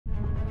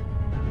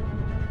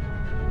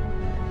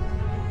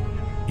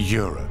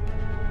Europe,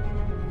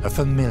 a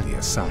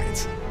familiar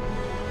sight.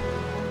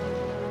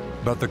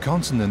 But the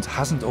continent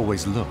hasn't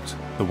always looked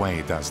the way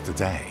it does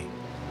today.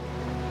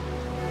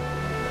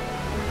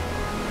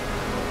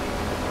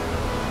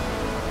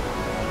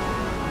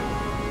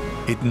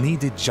 It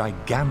needed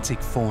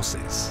gigantic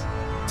forces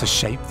to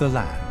shape the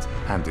land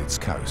and its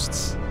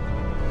coasts.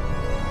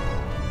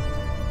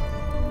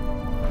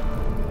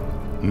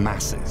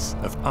 Masses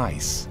of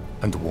ice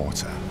and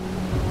water.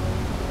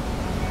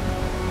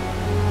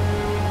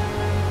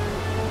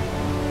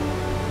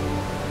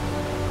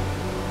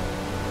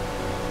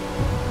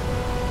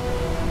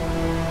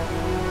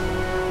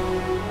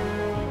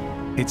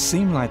 It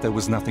seemed like there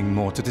was nothing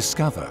more to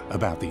discover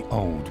about the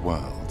old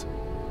world.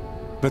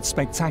 But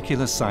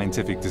spectacular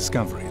scientific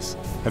discoveries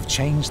have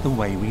changed the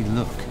way we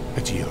look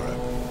at Europe.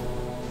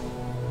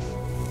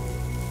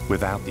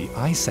 Without the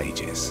ice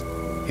ages,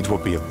 it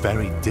would be a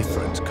very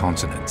different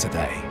continent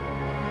today.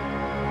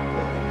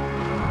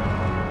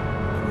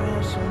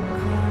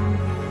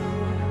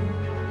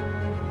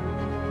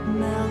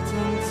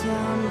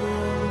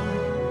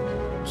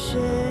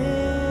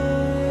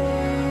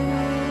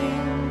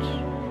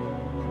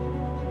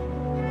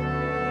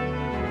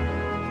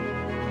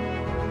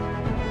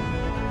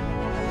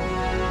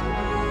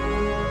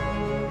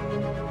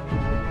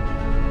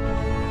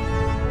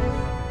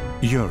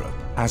 Europe,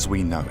 as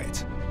we know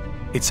it.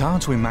 It's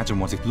hard to imagine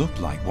what it looked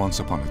like once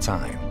upon a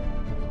time.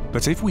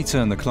 But if we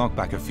turn the clock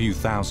back a few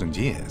thousand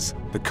years,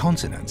 the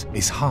continent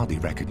is hardly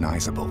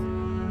recognizable.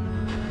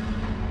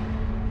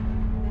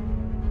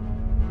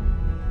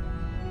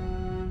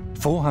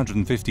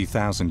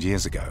 "450,000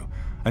 years ago,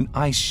 an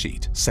ice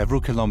sheet several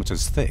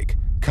kilometers thick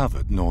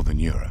covered northern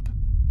Europe.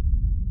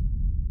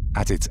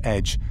 At its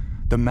edge,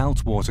 the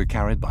meltwater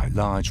carried by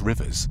large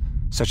rivers,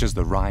 such as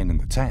the Rhine and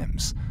the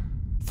Thames,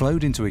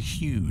 flowed into a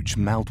huge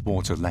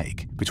meltwater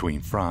lake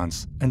between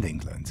France and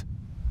England.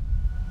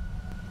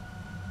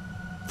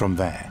 From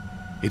there,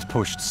 it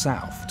pushed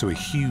south to a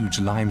huge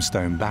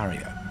limestone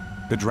barrier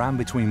that ran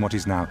between what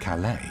is now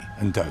Calais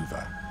and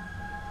Dover.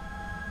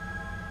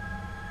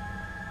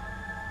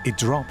 It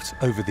dropped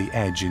over the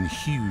edge in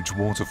huge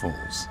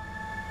waterfalls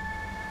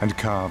and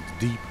carved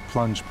deep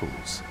plunge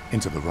pools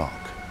into the rock.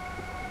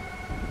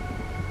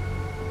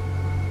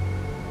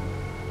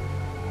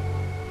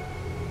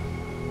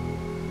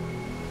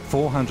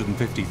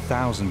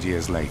 "450,000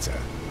 years later,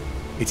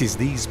 it is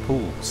these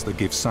pools that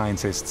give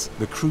scientists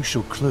the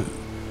crucial clue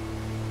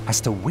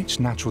as to which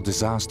natural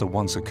disaster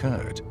once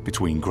occurred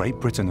between Great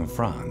Britain and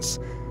France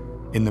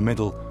in the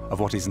middle of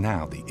what is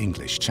now the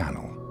English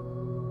Channel.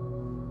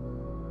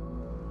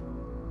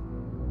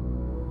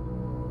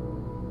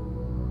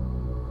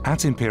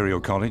 At Imperial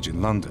College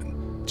in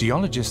London,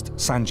 geologist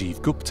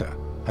Sanjeev Gupta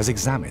has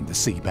examined the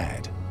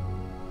seabed.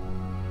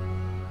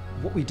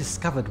 What we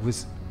discovered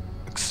was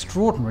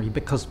extraordinary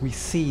because we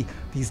see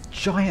these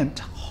giant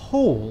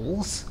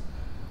holes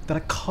that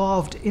are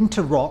carved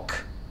into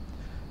rock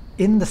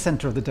in the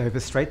center of the Dover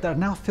Strait that are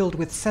now filled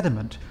with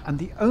sediment. And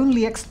the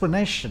only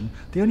explanation,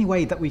 the only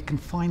way that we can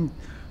find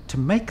to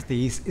make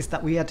these is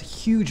that we had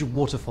huge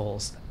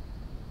waterfalls.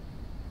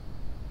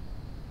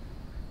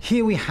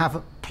 Here we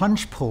have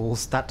plunge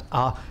pools that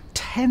are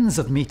tens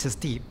of meters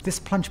deep. This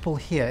plunge pool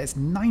here is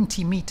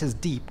 90 meters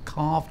deep,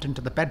 carved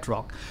into the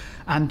bedrock,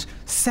 and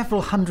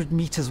several hundred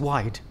meters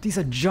wide. These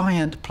are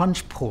giant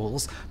plunge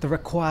pools that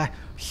require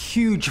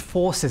huge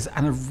forces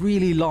and a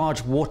really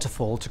large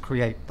waterfall to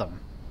create them.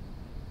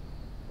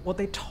 What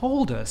they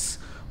told us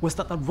was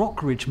that the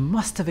rock ridge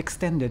must have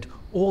extended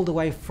all the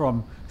way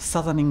from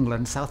southern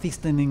England,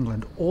 southeastern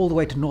England, all the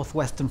way to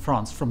northwestern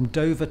France, from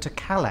Dover to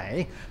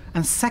Calais.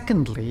 And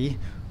secondly,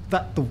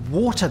 that the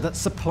water that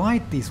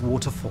supplied these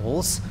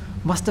waterfalls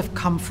must have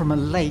come from a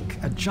lake,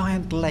 a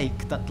giant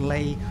lake that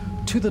lay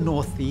to the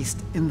northeast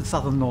in the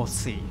southern North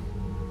Sea.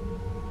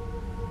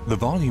 The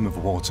volume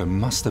of water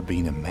must have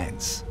been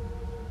immense.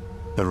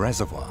 The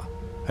reservoir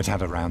had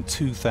had around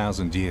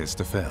 2,000 years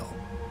to fill.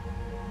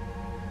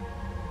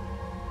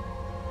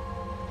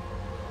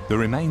 The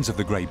remains of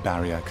the Great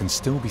Barrier can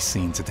still be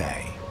seen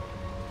today.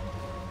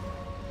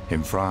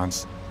 In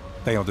France,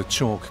 they are the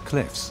chalk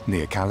cliffs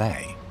near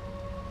Calais.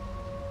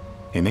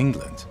 In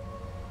England,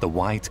 the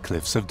white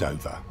cliffs of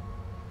Dover.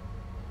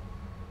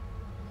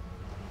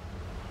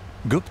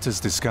 Gupta's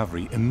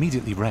discovery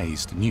immediately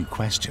raised new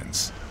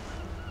questions.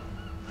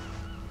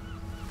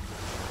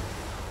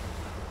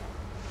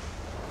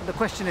 The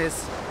question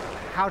is,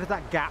 how did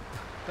that gap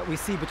that we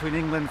see between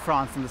England,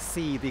 France and the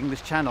sea, the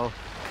English Channel,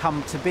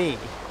 come to be?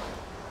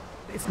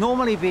 It's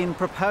normally been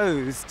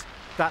proposed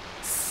that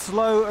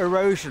slow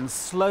erosion,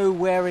 slow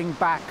wearing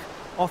back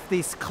of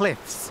these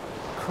cliffs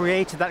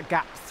created that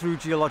gap through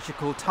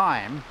geological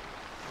time,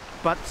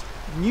 but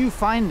new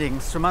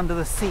findings from under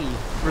the sea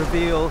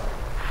reveal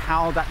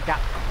how that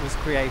gap was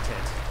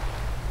created.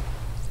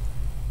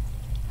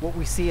 What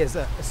we see is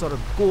a sort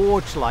of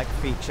gorge-like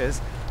features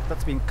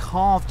that's been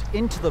carved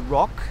into the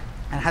rock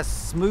and has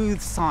smooth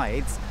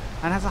sides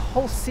and has a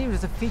whole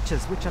series of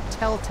features which are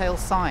telltale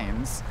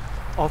signs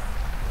of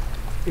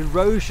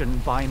erosion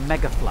by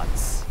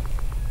megafloods.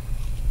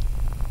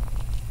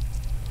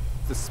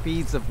 the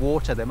speeds of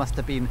water. There must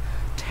have been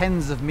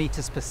tens of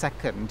meters per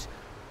second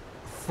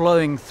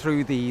flowing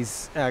through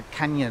these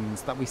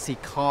canyons that we see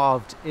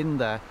carved in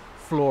the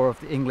floor of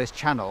the English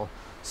Channel.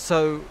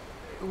 So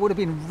it would have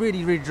been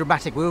really, really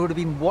dramatic. We would have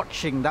been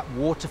watching that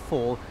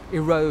waterfall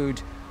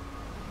erode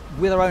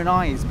with our own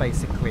eyes,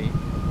 basically.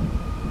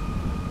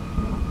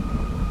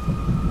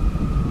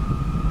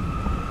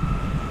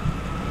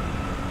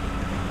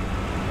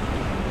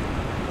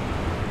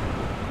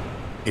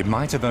 It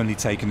might have only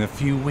taken a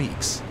few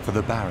weeks for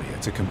the barrier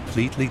to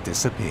completely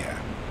disappear.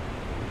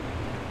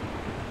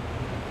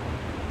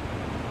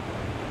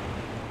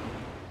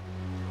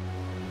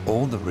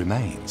 All that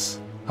remains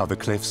are the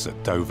cliffs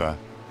at Dover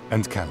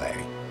and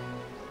Calais.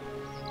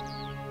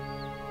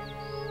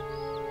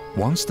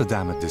 Once the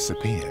dam had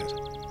disappeared,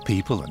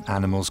 people and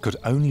animals could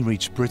only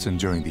reach Britain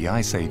during the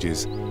ice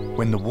ages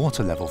when the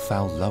water level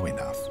fell low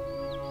enough.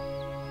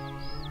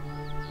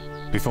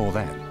 Before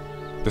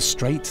then, the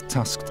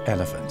straight-tusked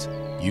elephant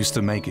used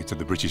to make it to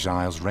the British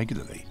Isles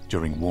regularly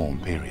during warm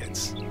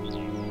periods.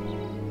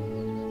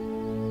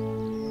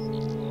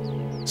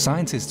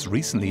 Scientists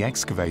recently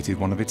excavated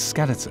one of its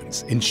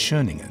skeletons in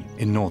Schöningen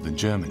in northern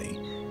Germany,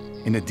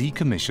 in a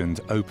decommissioned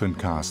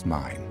open-cast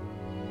mine.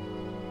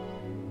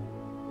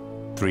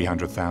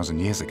 300,000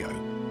 years ago,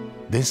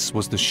 this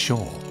was the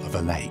shore of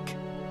a lake.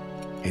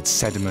 Its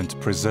sediment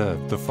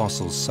preserved the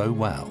fossils so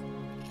well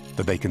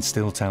that they can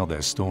still tell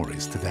their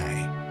stories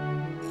today.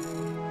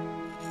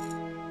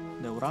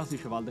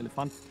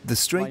 The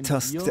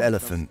straight-tusked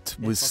elephant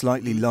was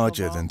slightly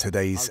larger than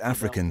today's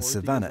African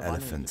savanna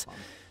elephant.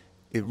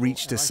 It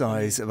reached a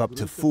size of up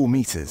to 4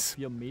 meters.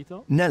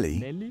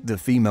 Nellie, the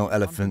female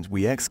elephant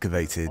we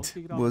excavated,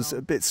 was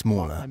a bit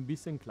smaller.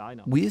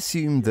 We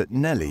assumed that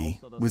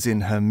Nellie was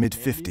in her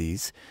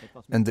mid-50s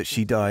and that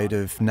she died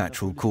of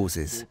natural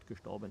causes.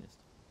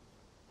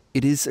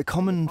 It is a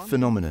common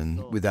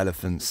phenomenon with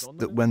elephants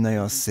that when they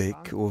are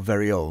sick or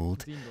very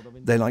old,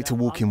 they like to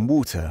walk in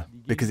water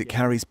because it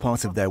carries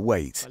part of their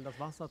weight.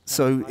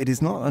 So it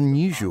is not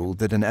unusual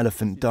that an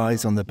elephant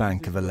dies on the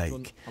bank of a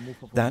lake.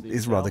 That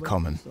is rather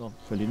common.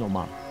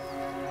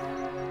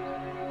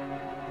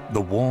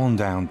 The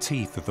worn-down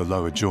teeth of the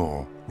lower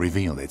jaw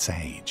reveal its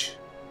age.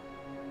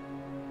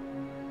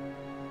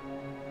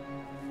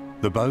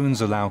 The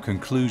bones allow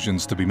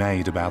conclusions to be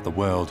made about the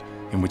world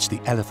in which the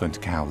elephant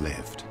cow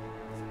lived.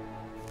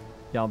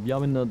 On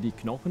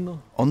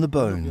the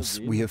bones,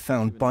 we have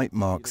found bite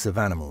marks of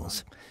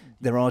animals.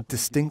 There are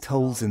distinct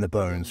holes in the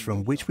bones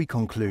from which we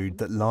conclude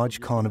that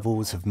large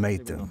carnivores have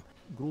made them.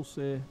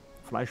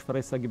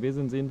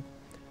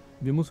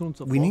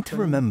 We need to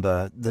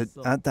remember that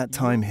at that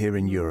time here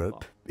in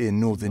Europe, in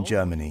northern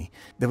Germany,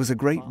 there was a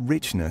great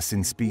richness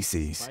in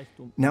species.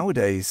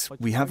 Nowadays,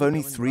 we have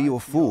only 3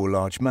 or 4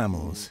 large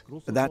mammals.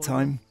 At that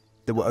time,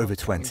 there were over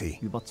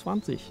 20.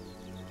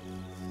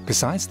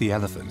 Besides the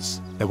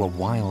elephants, there were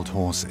wild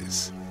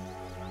horses,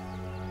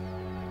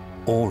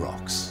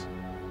 aurochs,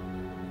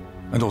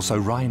 and also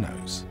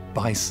rhinos,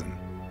 bison,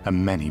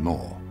 and many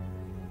more.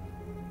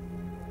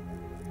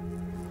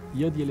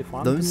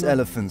 Those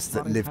elephants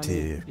that lived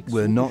here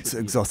were not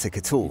exotic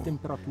at all.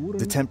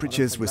 The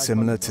temperatures were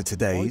similar to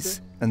today's,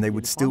 and they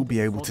would still be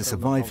able to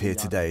survive here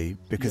today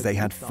because they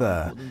had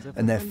fur,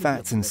 and their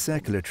fat and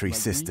circulatory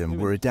system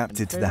were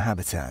adapted to the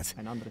habitat.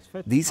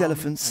 These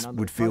elephants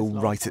would feel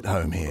right at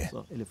home here.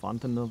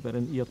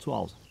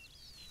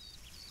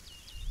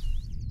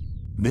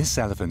 This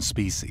elephant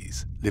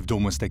species lived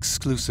almost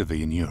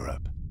exclusively in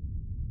Europe.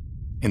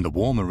 In the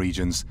warmer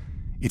regions,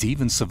 it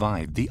even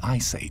survived the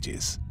ice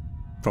ages.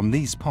 From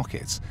these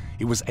pockets,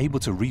 it was able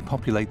to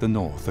repopulate the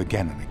north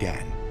again and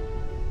again.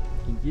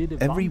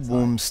 Every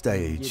warm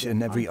stage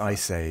and every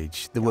ice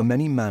age, there were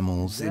many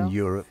mammals in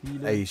Europe,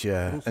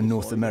 Asia, and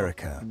North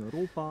America.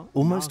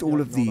 Almost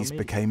all of these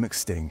became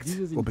extinct,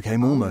 or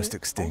became almost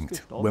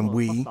extinct, when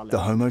we, the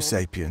Homo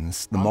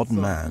sapiens, the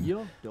modern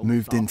man,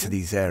 moved into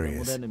these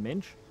areas.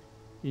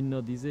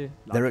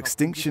 Their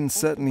extinction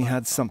certainly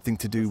had something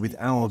to do with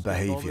our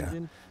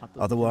behavior.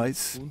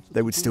 Otherwise,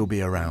 they would still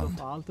be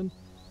around.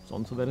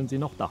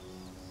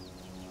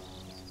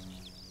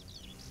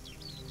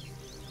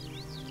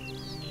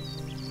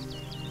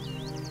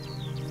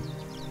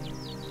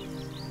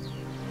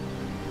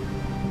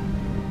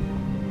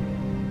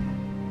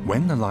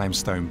 When the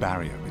limestone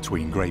barrier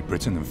between Great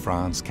Britain and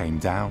France came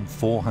down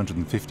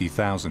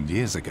 450,000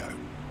 years ago,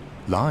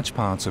 large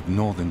parts of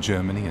northern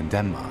Germany and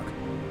Denmark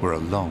were a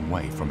long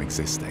way from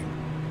existing.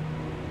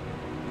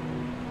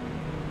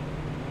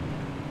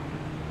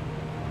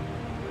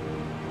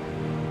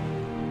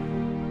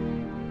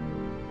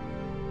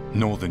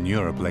 Northern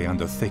Europe lay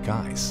under thick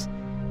ice.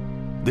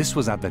 This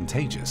was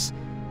advantageous,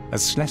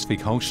 as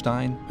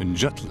Schleswig-Holstein and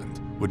Jutland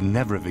would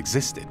never have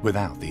existed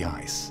without the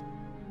ice.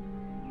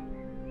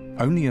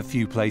 Only a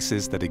few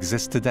places that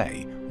exist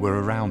today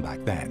were around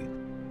back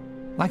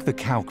then, like the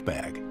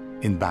Kalkberg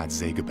in Bad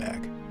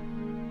Segeberg.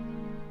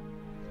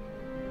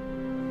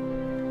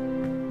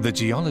 The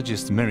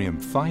geologist Miriam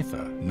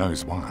Pfeiffer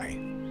knows why.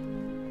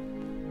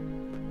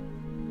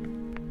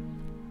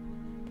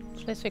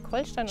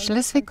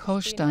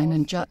 Schleswig-Holstein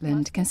and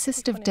Jutland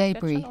consist of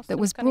debris that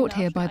was brought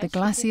here by the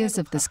glaciers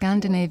of the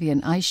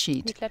Scandinavian ice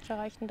sheet.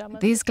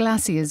 These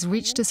glaciers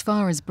reached as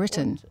far as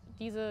Britain.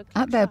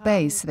 At their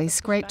base, they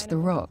scraped the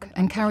rock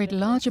and carried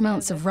large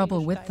amounts of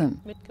rubble with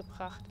them,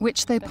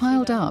 which they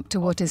piled up to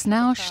what is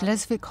now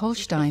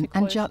Schleswig-Holstein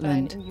and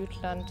Jutland.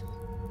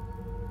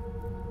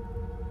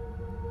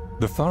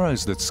 The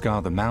furrows that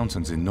scar the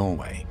mountains in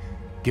Norway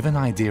give an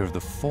idea of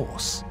the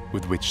force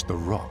with which the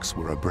rocks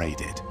were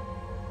abraded.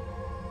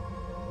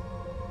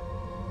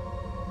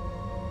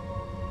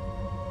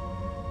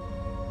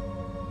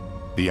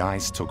 The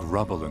ice took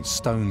rubble and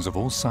stones of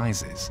all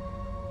sizes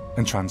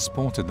and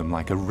transported them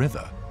like a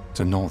river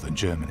to northern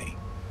Germany.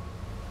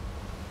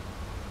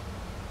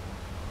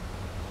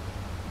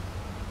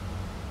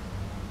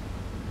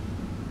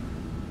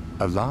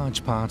 A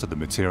large part of the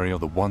material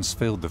that once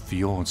filled the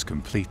fjords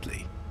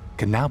completely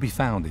can now be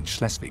found in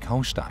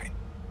Schleswig-Holstein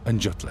and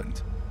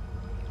Jutland.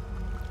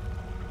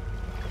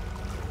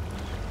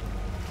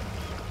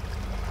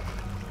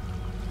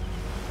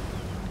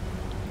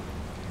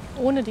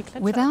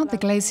 Without the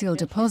glacial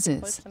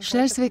deposits,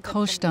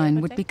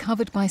 Schleswig-Holstein would be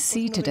covered by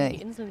sea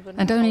today,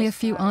 and only a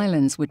few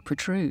islands would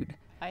protrude.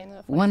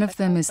 One of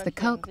them is the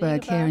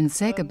Kalkberg here in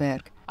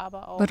Segeberg,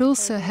 but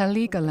also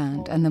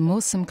Heligoland and the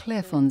Morsum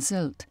Cliff on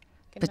Sylt,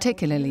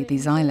 particularly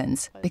these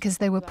islands, because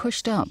they were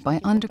pushed up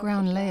by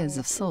underground layers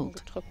of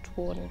salt.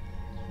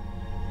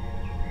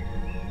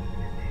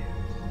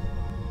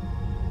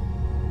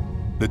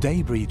 The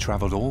debris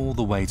travelled all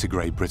the way to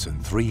Great Britain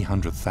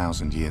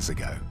 300,000 years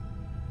ago.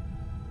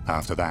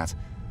 After that,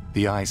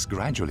 the ice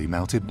gradually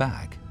melted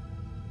back.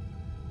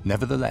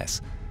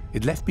 Nevertheless,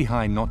 it left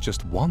behind not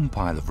just one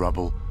pile of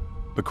rubble,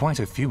 but quite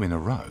a few in a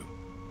row,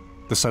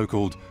 the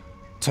so-called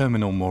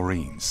terminal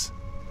moraines.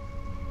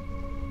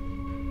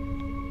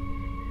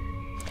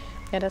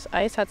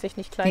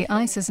 The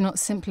ice has not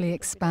simply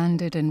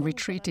expanded and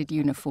retreated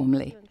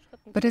uniformly,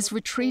 but has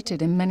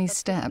retreated in many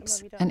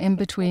steps and in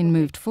between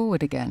moved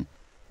forward again.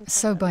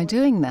 So by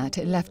doing that,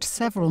 it left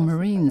several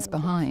moraines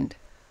behind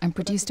and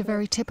produced a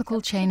very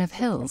typical chain of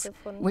hills,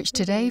 which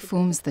today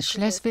forms the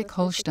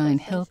Schleswig-Holstein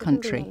hill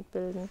country.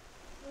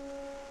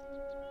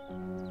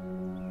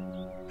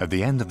 At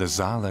the end of the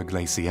Saale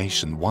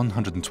glaciation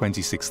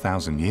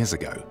 126,000 years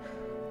ago,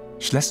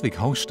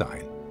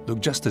 Schleswig-Holstein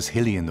looked just as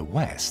hilly in the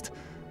west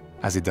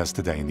as it does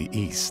today in the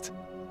east.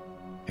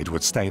 It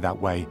would stay that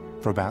way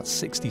for about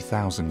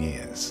 60,000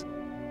 years.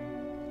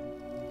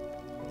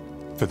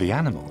 For the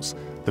animals,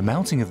 the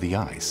melting of the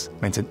ice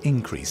meant an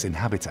increase in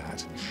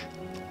habitat.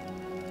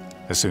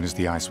 As soon as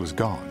the ice was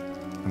gone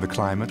and the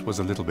climate was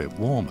a little bit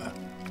warmer,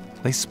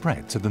 they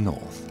spread to the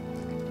north.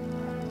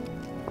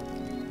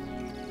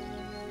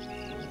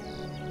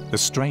 The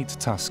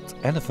straight-tusked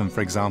elephant, for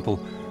example,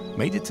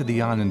 made it to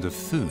the island of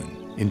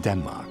Fyn in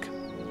Denmark.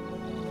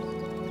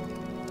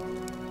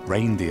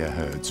 Reindeer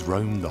herds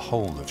roamed the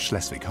whole of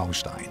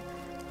Schleswig-Holstein.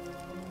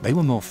 They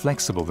were more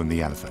flexible than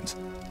the elephant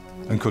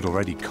and could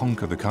already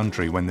conquer the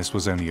country when this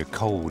was only a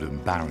cold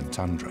and barren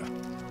tundra.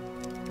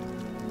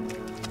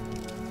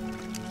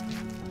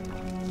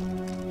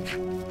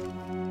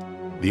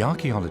 The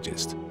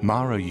archaeologist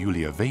Mara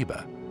Julia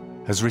Weber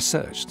has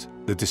researched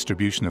the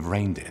distribution of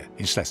reindeer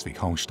in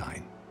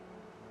Schleswig-Holstein.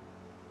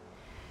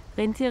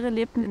 Reindeer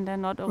lived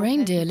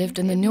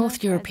in the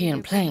North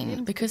European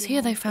plain because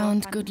here they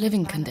found good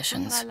living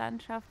conditions.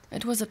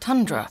 It was a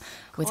tundra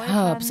with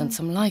herbs and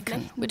some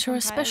lichen, which are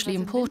especially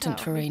important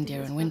for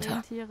reindeer in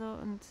winter.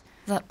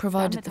 That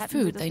provided the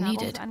food they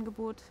needed.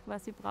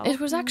 It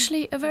was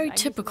actually a very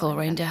typical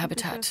reindeer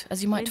habitat,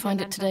 as you might find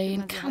it today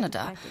in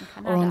Canada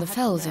or on the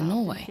fells in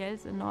Norway.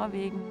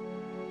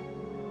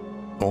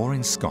 Or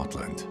in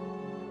Scotland.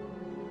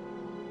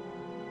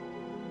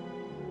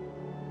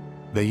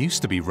 There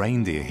used to be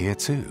reindeer here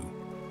too.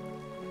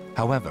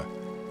 However,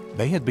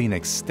 they had been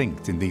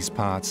extinct in these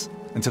parts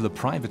until a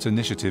private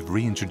initiative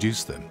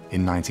reintroduced them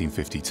in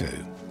 1952.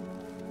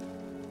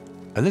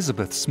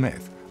 Elizabeth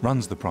Smith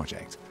runs the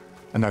project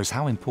and knows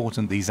how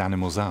important these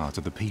animals are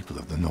to the people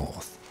of the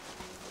north.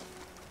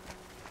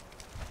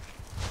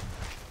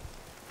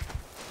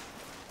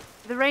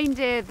 The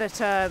reindeer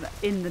that are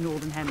in the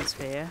Northern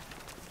Hemisphere,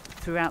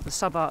 throughout the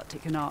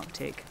subarctic and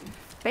Arctic,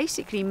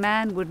 basically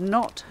man would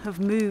not have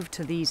moved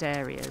to these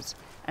areas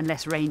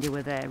unless reindeer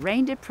were there.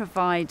 Reindeer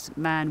provides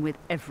man with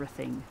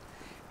everything.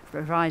 It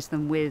provides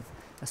them with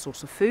a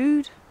source of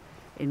food,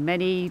 in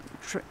many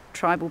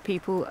tribal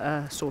people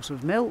a source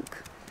of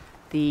milk.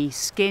 The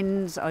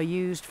skins are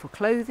used for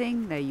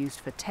clothing, they're used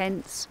for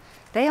tents.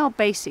 They are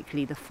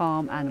basically the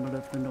farm animal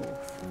of the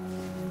north.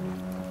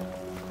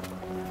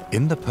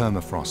 In the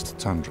permafrost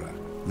tundra,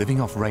 living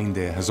off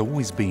reindeer has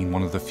always been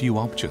one of the few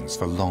options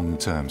for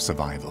long-term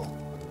survival.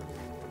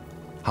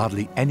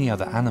 Hardly any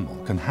other animal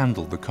can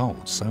handle the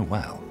cold so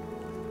well.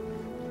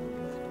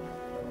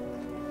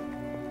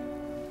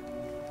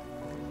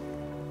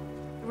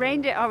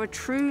 Reindeer are a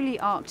truly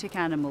Arctic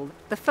animal.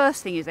 The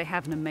first thing is they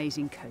have an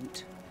amazing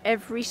coat.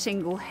 Every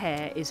single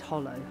hair is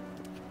hollow.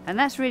 And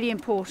that's really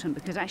important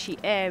because actually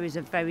air is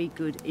a very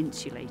good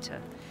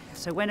insulator.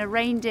 So when a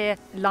reindeer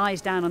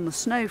lies down on the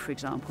snow, for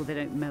example, they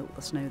don't melt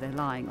the snow they're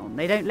lying on.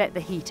 They don't let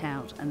the heat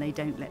out and they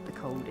don't let the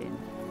cold in.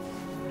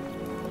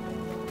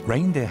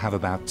 Reindeer have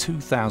about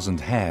 2,000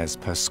 hairs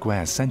per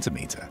square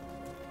centimetre,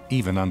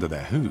 even under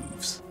their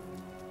hooves.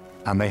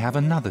 And they have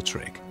another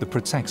trick that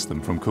protects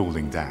them from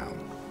cooling down.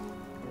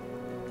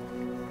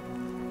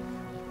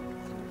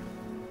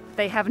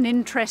 They have an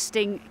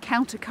interesting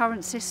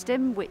countercurrent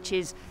system, which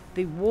is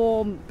the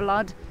warm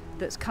blood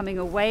that's coming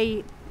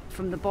away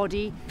from the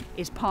body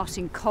is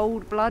passing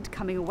cold blood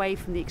coming away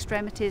from the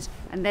extremities,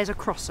 and there's a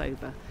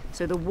crossover.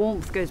 So the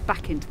warmth goes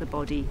back into the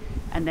body,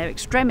 and their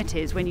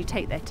extremities, when you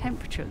take their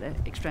temperature at their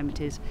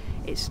extremities,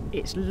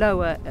 it's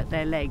lower at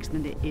their legs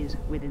than it is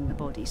within the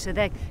body. So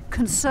they're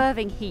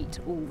conserving heat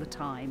all the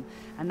time,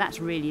 and that's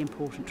really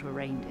important to a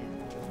reindeer.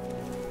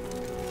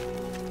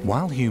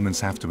 While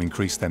humans have to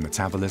increase their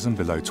metabolism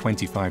below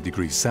 25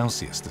 degrees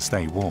Celsius to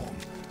stay warm,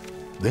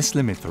 this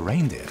limit for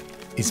reindeer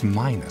is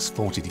minus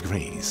 40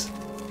 degrees.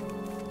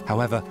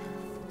 However,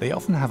 they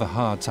often have a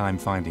hard time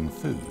finding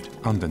food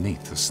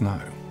underneath the snow.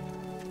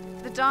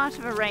 The diet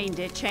of a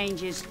reindeer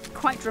changes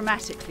quite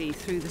dramatically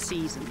through the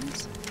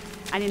seasons.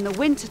 And in the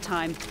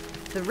wintertime,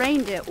 the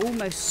reindeer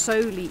almost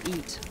solely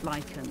eat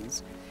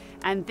lichens.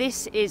 And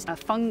this is a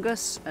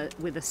fungus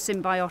with a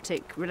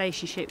symbiotic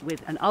relationship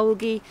with an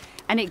algae,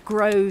 and it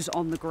grows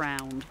on the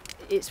ground.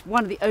 It's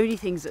one of the only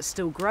things that's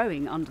still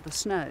growing under the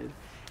snow.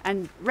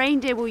 And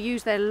reindeer will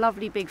use their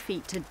lovely big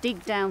feet to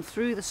dig down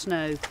through the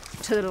snow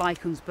to the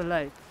lichens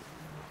below.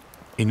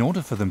 In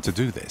order for them to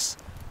do this,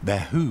 their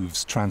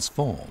hooves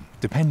transform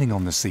depending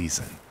on the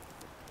season.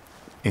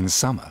 In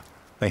summer,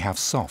 they have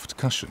soft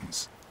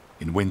cushions.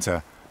 In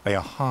winter, they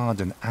are hard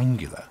and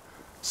angular,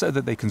 so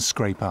that they can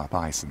scrape up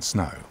ice and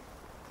snow.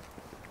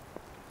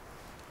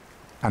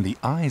 And the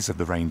eyes of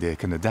the reindeer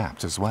can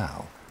adapt as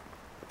well.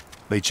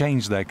 They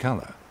change their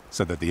colour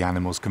so that the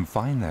animals can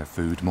find their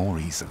food more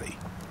easily.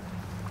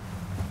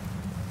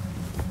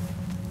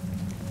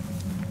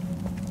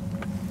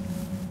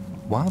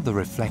 While the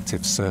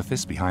reflective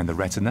surface behind the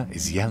retina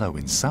is yellow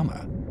in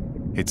summer,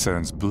 it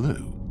turns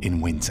blue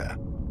in winter.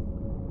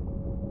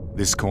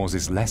 This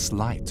causes less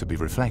light to be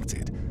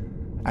reflected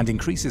and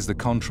increases the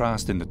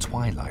contrast in the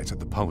twilight of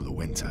the polar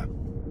winter.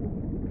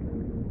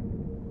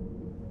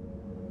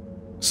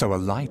 So a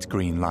light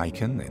green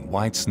lichen in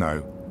white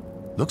snow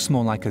looks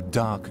more like a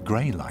dark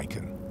grey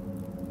lichen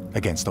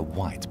against a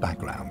white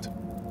background.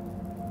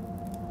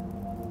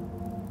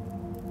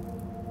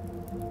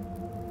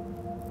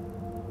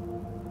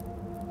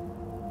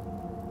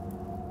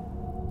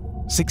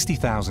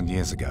 "60,000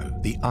 years ago,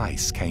 the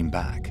ice came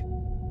back.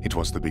 It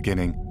was the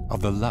beginning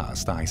of the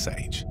last ice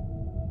age.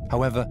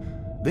 However,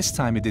 this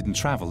time it didn't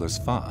travel as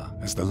far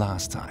as the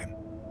last time.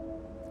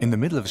 In the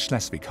middle of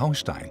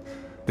Schleswig-Holstein,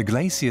 the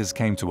glaciers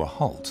came to a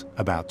halt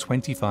about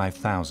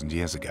 25,000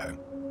 years ago.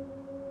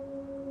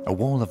 A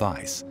wall of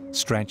ice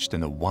stretched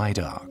in a wide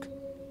arc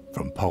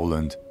from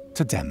Poland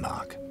to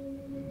Denmark.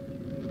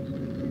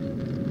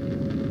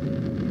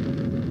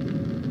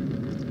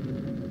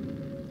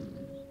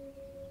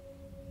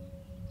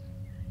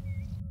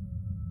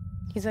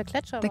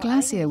 The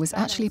glacier was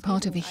actually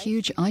part of a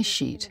huge ice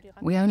sheet.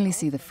 We only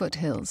see the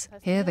foothills.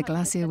 Here the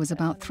glacier was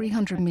about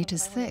 300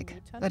 meters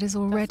thick. That is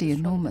already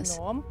enormous.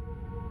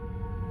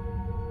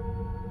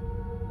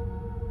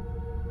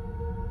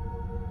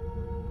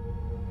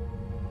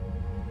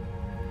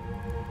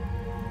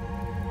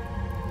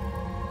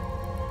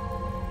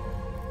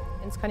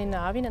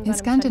 In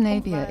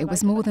Scandinavia, it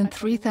was more than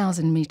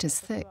 3,000 meters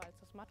thick,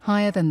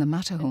 higher than the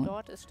Matterhorn.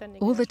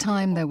 All the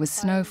time there was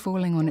snow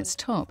falling on its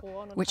top,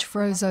 which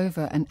froze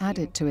over and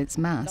added to its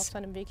mass.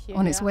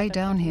 On its way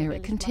down here,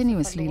 it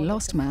continuously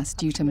lost mass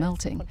due to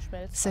melting,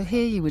 so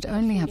here you would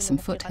only have some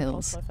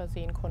foothills.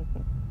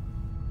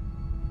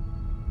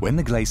 When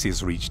the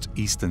glaciers reached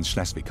eastern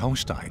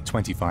Schleswig-Holstein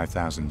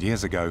 25,000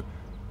 years ago,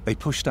 they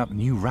pushed up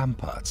new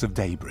ramparts of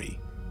debris.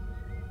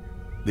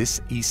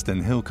 This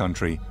eastern hill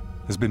country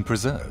has been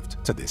preserved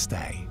to this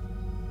day.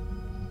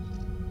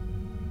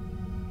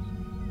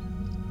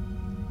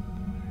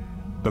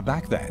 But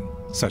back then,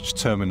 such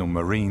terminal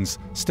moraines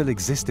still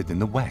existed in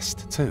the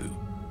west too.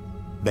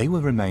 They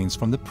were remains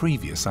from the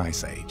previous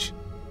ice age.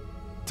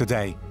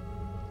 Today,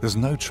 there's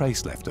no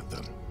trace left of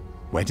them.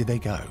 Where did they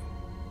go?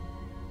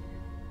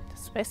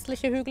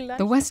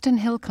 The western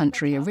hill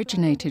country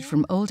originated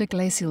from older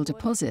glacial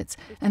deposits,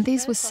 and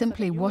these were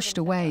simply washed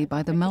away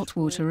by the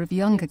meltwater of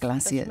younger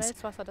glaciers.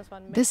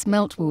 This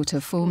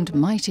meltwater formed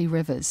mighty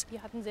rivers.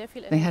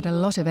 They had a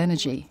lot of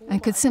energy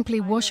and could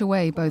simply wash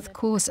away both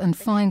coarse and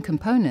fine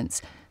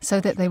components so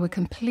that they were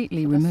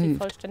completely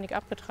removed.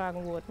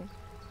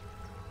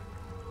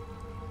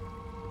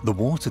 The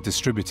water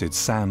distributed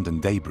sand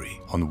and debris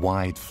on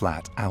wide,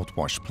 flat,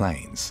 outwash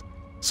plains,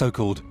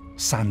 so-called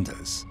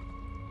sanders.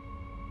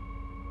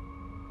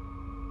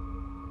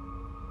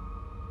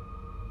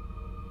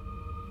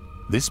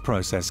 This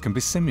process can be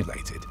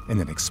simulated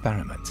in an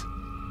experiment.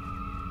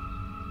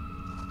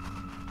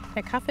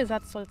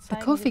 The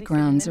coffee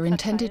grounds are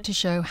intended to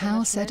show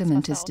how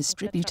sediment is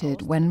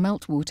distributed when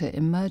meltwater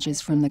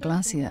emerges from the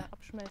glacier.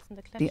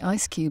 The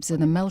ice cubes are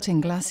the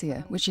melting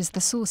glacier, which is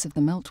the source of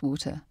the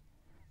meltwater.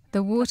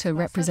 The water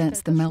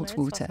represents the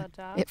meltwater.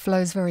 It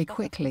flows very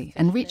quickly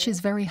and reaches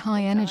very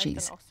high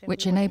energies,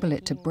 which enable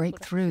it to break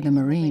through the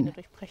marine.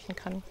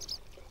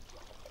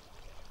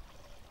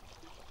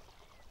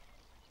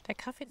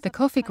 The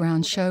coffee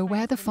grounds show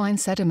where the fine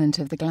sediment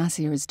of the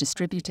glacier is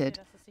distributed.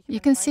 You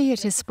can see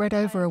it is spread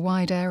over a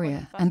wide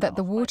area and that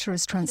the water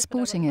is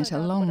transporting it a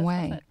long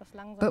way.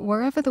 But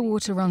wherever the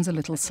water runs a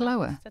little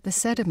slower, the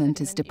sediment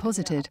is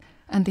deposited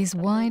and these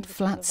wide,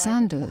 flat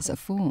sand dunes are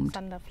formed.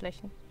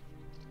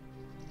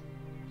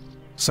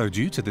 So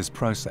due to this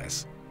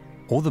process,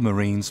 all the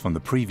marines from the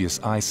previous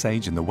ice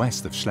age in the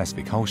west of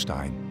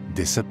Schleswig-Holstein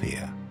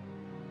disappear.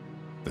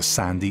 The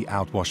sandy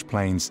outwash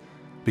plains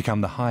become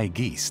the high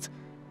geest,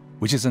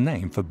 which is a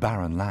name for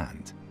barren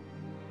land.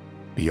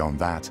 Beyond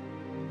that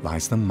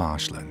lies the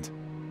marshland.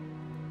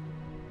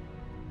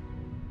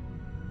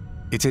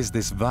 It is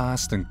this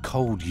vast and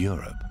cold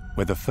Europe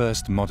where the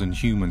first modern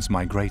humans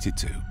migrated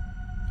to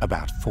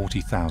about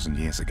 40,000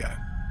 years ago.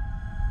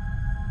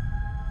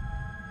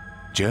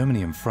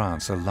 Germany and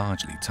France are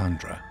largely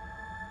tundra.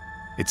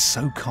 It's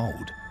so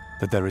cold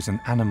that there is an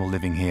animal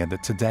living here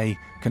that today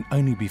can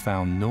only be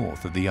found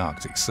north of the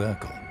Arctic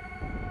Circle.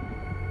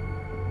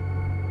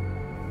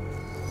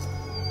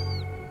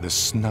 The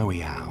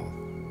snowy owl.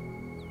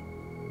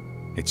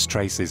 Its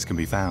traces can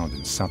be found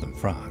in southern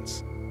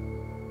France.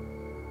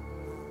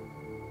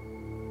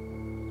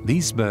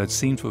 These birds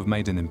seem to have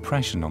made an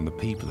impression on the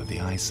people of the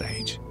Ice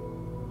Age.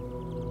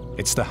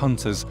 It's the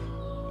hunters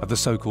of the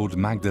so-called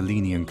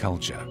Magdalenian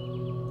culture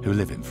who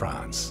live in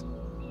France.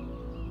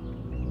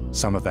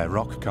 Some of their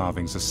rock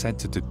carvings are said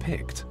to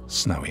depict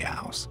snowy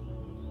owls.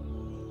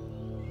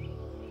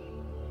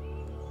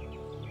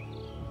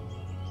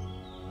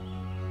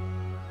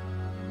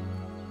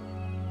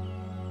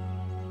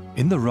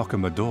 In the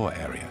Rocamadour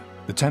area,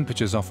 the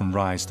temperatures often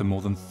rise to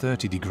more than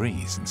 30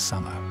 degrees in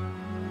summer.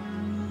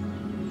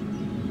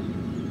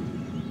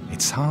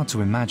 It's hard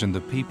to imagine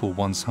that people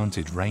once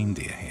hunted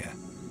reindeer here.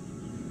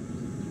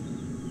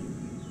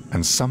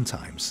 And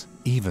sometimes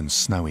even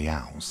snowy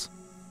owls.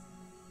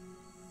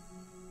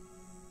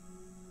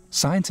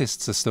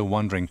 Scientists are still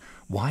wondering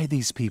why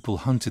these people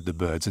hunted the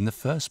birds in the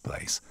first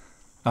place.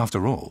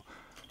 After all,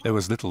 there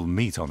was little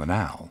meat on an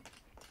owl.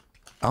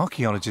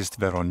 Archaeologist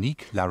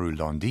Véronique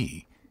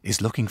Laroulandie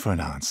is looking for an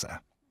answer.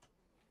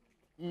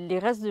 In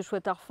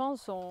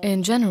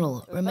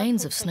general,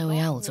 remains of snowy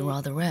owls are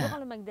rather rare.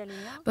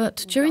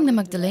 But during the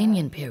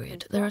Magdalenian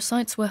period, there are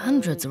sites where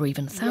hundreds or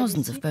even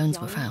thousands of bones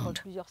were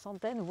found.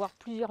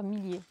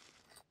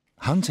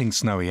 Hunting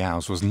snowy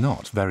owls was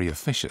not very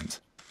efficient.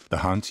 The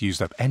hunt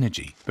used up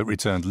energy but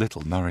returned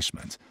little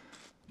nourishment.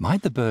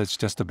 Might the birds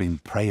just have been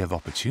prey of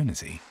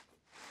opportunity?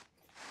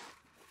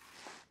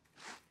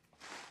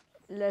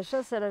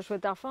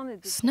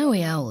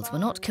 Snowy owls were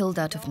not killed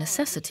out of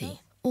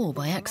necessity or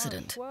by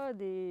accident.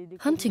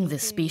 Hunting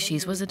this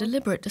species was a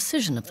deliberate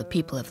decision of the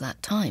people of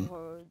that time.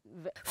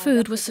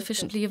 Food was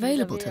sufficiently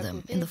available to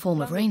them in the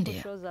form of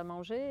reindeer.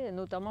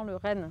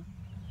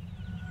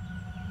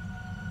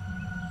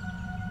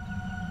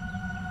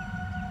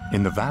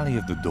 In the valley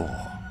of the Dor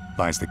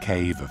lies the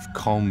cave of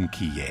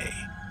Calais.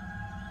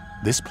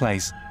 This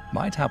place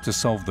might help to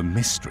solve the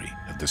mystery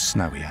of the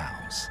snowy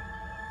owls.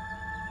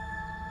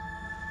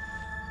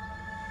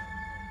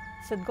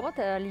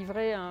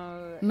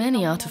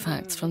 Many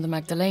artifacts from the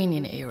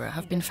Magdalenian era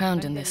have been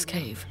found in this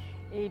cave.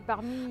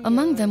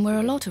 Among them were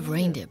a lot of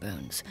reindeer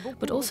bones,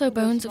 but also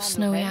bones of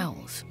snowy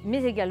owls.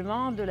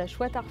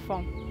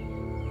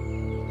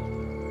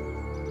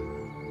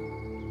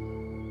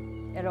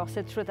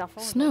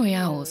 Snowy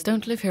owls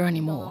don't live here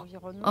anymore.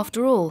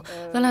 After all,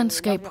 the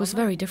landscape was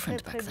very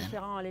different back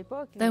then.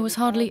 There was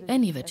hardly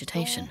any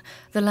vegetation.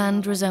 The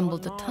land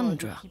resembled the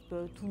tundra.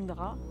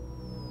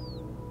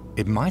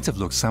 It might have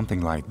looked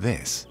something like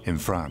this in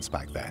France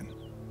back then.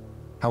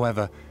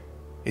 However,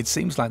 it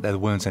seems like there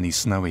weren't any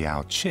snowy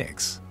owl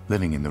chicks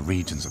living in the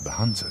regions of the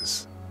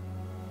hunters.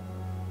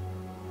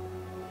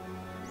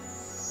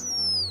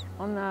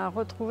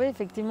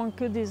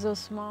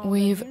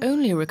 We've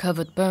only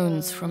recovered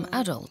bones from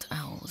adult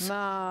owls.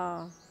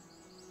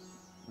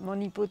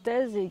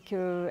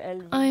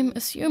 I'm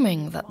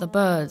assuming that the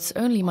birds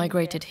only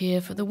migrated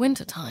here for the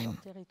winter time.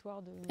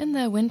 In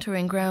their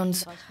wintering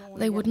grounds,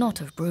 they would not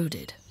have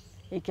brooded.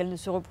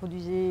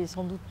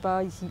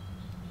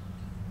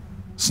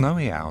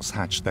 Snowy owls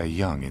hatch their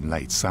young in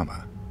late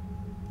summer.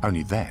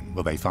 Only then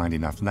will they find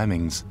enough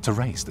lemmings to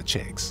raise the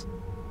chicks.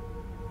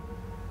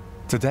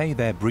 Today,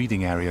 their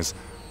breeding areas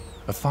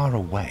are far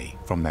away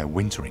from their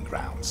wintering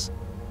grounds.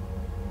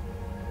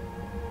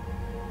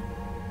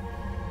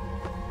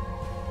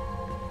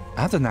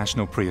 At the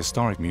National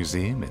Prehistoric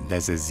Museum in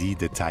Les Aisies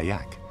de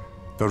Taillac,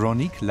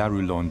 Véronique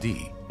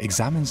Laroulandie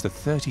examines the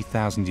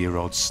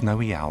 30,000-year-old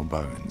snowy owl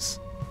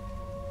bones.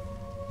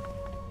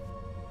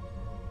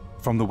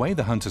 From the way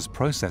the hunters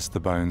processed the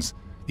bones,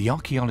 the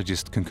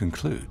archaeologist can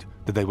conclude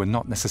that they were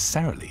not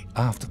necessarily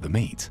after the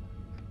meat.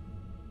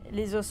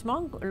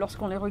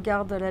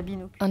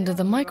 Under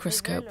the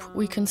microscope,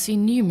 we can see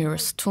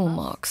numerous tool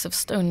marks of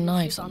stone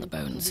knives on the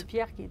bones.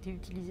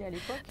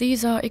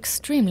 These are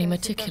extremely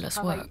meticulous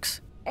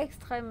works,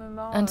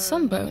 and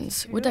some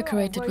bones were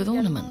decorated with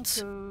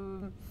ornaments.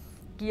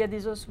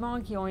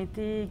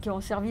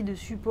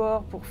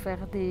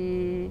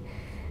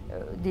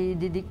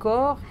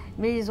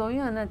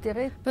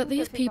 But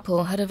these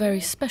people had a very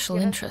special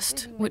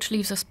interest, which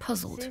leaves us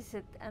puzzled.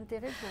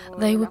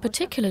 They were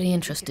particularly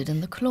interested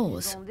in the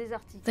claws.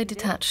 They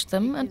detached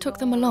them and took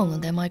them along on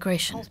their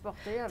migration.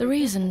 The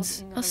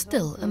reasons are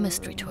still a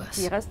mystery to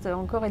us.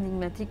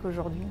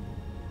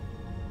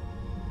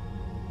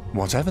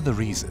 Whatever the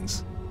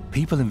reasons,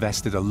 people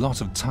invested a lot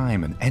of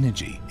time and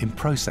energy in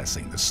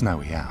processing the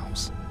snowy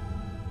owls.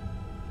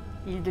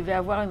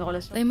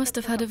 They must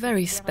have had a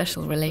very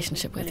special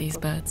relationship with these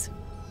birds.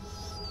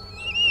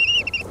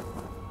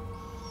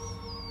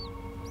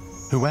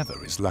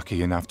 Whoever is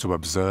lucky enough to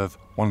observe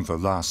one of the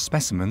last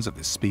specimens of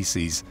this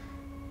species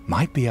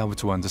might be able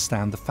to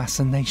understand the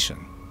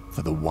fascination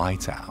for the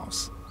white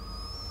owls.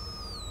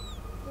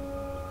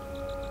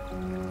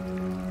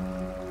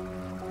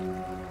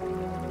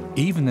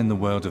 Even in the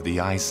world of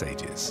the ice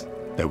ages,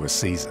 there were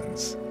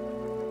seasons.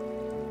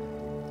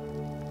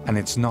 And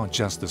it's not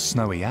just the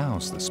snowy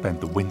owls that spent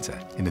the winter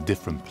in a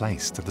different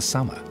place to the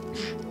summer.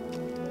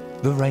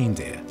 The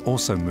reindeer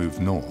also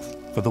moved north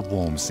for the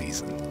warm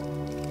season.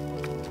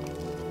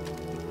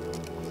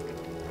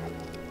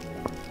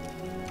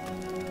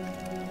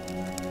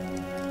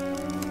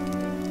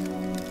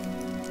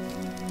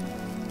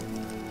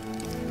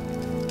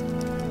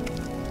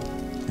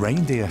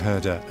 Reindeer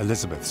herder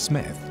Elizabeth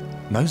Smith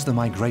knows the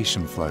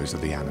migration flows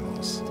of the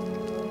animals.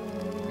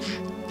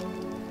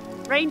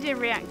 Reindeer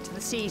react to the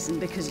season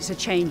because it's a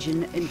change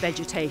in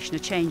vegetation, a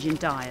change in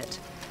diet.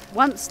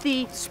 Once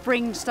the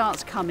spring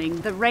starts coming,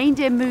 the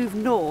reindeer move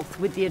north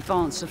with the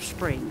advance of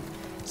spring.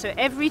 So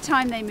every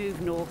time they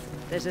move north,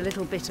 there's a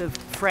little bit of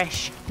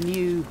fresh,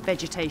 new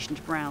vegetation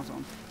to browse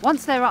on.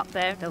 Once they're up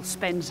there, they'll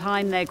spend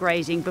time there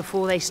grazing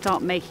before they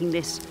start making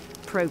this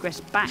progress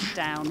back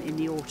down in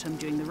the autumn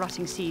during the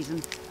rutting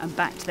season and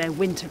back to their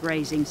winter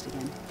grazings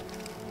again.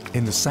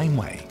 In the same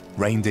way,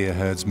 reindeer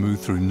herds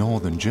moved through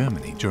northern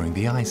Germany during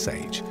the Ice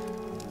Age.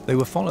 They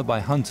were followed by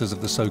hunters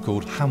of the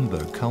so-called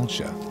Hamburg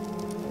culture.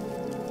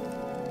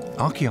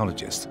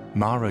 Archaeologist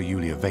Mara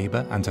Julia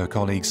Weber and her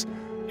colleagues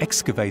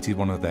excavated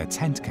one of their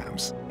tent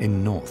camps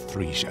in North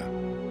Frisia.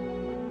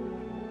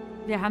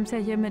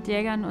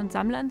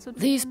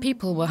 These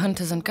people were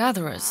hunters and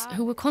gatherers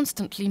who were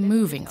constantly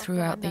moving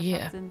throughout the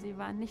year.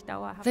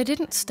 They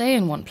didn't stay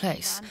in one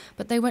place,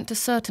 but they went to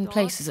certain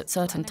places at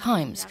certain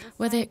times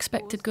where they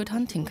expected good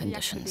hunting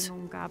conditions.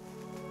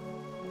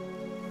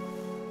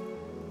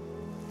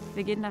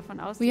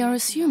 We are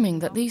assuming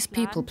that these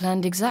people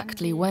planned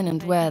exactly when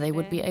and where they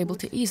would be able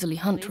to easily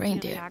hunt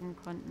reindeer.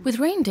 With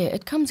reindeer,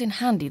 it comes in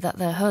handy that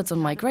their herds on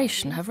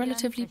migration have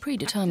relatively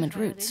predetermined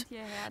routes.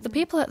 The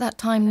people at that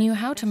time knew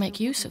how to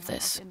make use of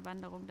this.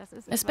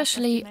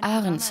 Especially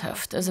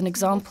Arendshöft as an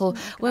example,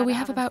 where we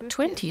have about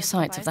 20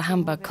 sites of the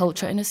Hamburg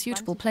culture in a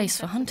suitable place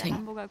for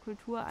hunting.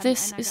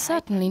 This is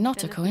certainly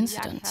not a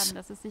coincidence.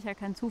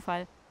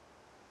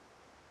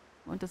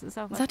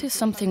 That is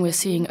something we're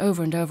seeing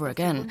over and over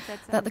again,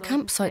 that the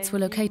campsites were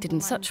located in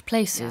such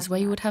places where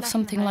you would have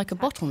something like a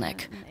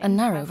bottleneck, a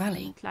narrow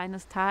valley.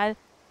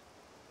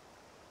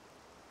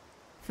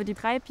 For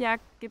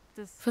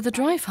the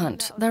drive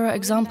hunt, there are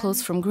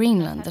examples from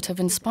Greenland that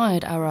have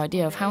inspired our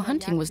idea of how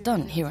hunting was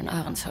done here in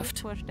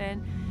Arendshöft.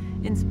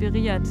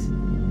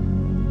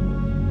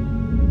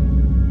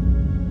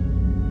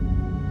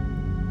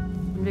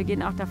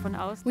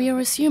 We are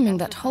assuming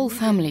that whole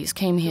families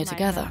came here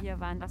together.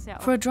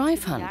 For a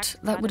drive hunt,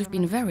 that would have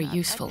been very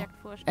useful.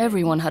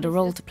 Everyone had a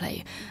role to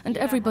play, and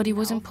everybody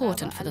was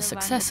important for the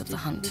success of the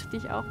hunt.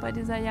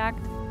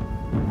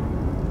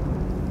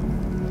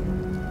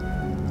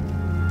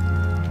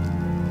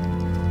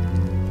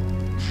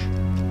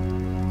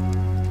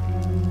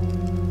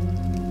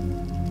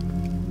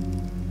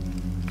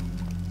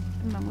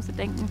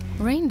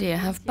 Reindeer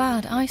have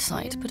bad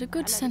eyesight, but a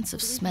good sense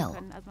of smell.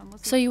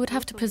 So you would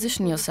have to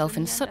position yourself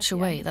in such a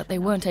way that they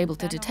weren't able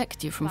to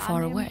detect you from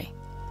far away.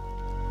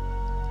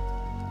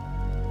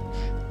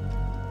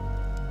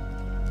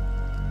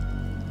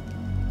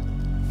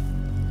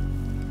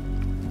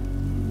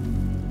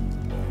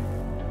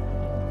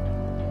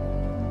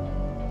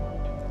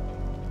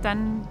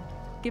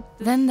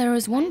 Then there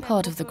is one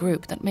part of the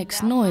group that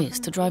makes noise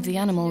to drive the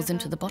animals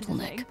into the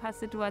bottleneck.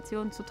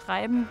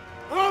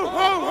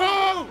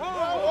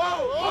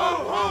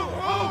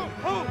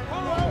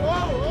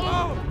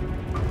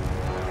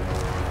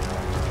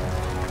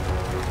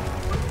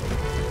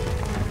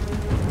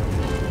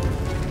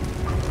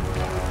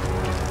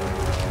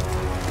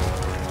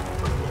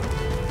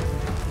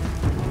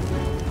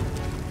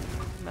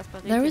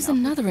 There is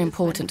another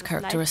important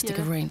characteristic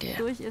of reindeer.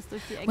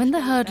 When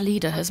the herd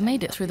leader has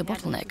made it through the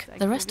bottleneck,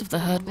 the rest of the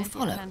herd will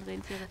follow.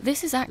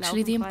 This is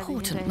actually the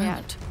important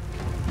moment.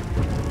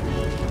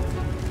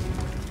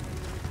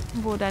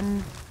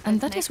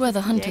 And that is where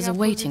the hunters are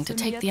waiting to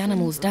take the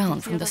animals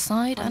down from the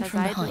side and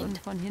from behind.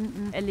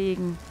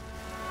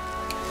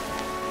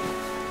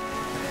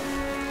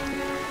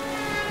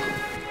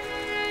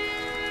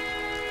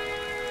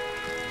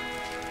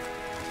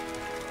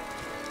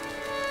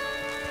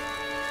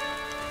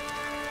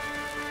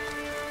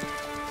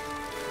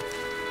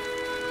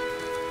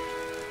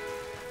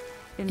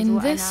 In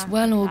this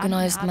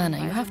well-organized manner,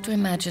 you have to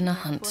imagine a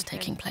hunt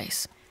taking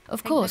place.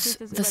 Of course,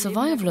 the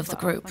survival of the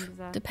group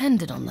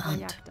depended on the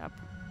hunt.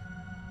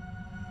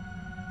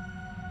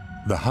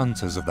 The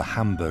hunters of the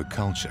Hamburg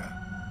culture.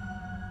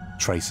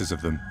 Traces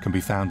of them can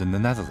be found in the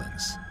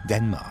Netherlands,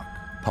 Denmark,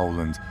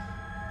 Poland,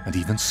 and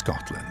even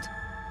Scotland.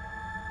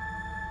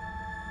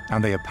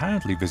 And they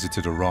apparently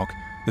visited a rock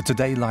that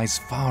today lies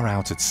far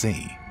out at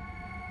sea,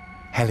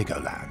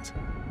 Heligoland,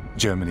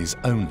 Germany's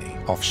only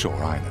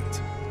offshore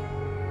island.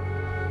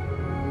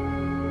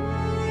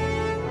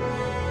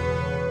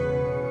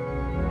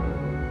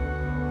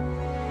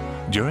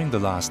 During the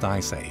last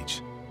ice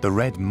age, the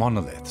red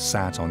monolith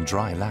sat on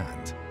dry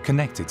land,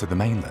 connected to the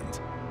mainland.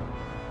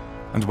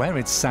 And where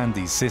its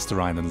sandy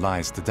sister island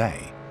lies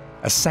today,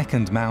 a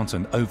second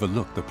mountain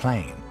overlooked the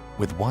plain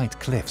with white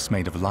cliffs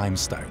made of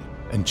limestone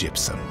and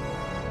gypsum.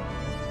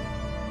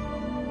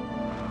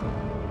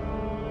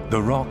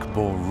 The rock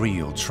bore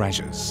real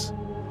treasures.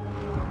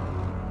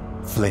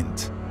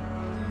 Flint,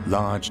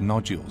 large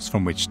nodules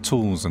from which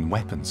tools and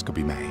weapons could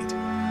be made.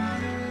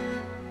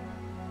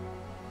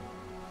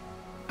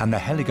 And the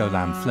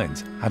Heligoland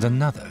flint had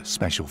another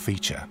special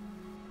feature.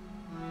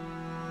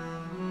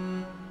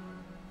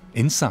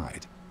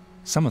 Inside,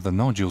 some of the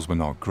nodules were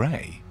not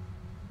grey,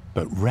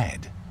 but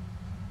red.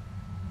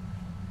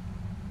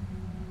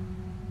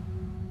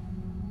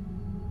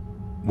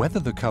 Whether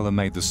the colour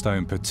made the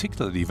stone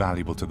particularly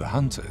valuable to the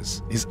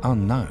hunters is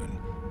unknown,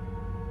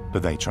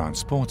 but they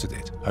transported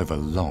it over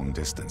long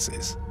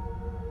distances.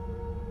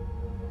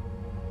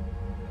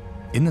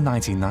 In the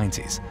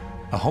 1990s,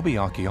 a hobby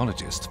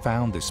archaeologist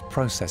found this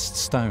processed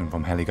stone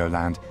from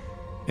Heligoland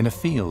in a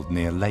field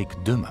near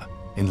Lake Dummer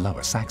in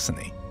Lower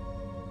Saxony.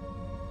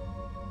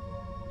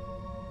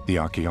 The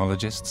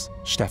archaeologists,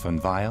 Stefan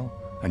Weil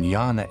and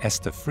Jana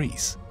Esther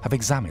Fries, have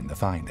examined the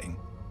finding.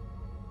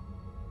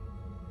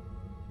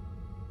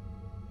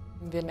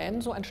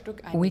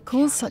 We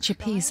call such a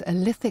piece a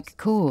lithic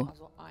core.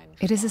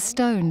 It is a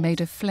stone made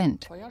of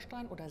flint.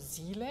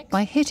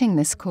 By hitting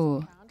this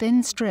core,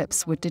 thin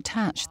strips would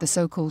detach the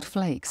so-called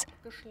flakes.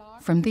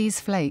 From these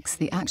flakes,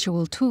 the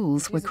actual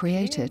tools were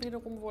created.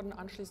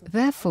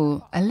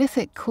 Therefore, a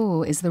lithic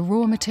core is the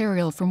raw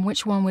material from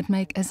which one would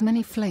make as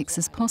many flakes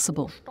as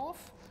possible.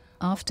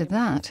 After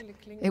that,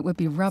 it would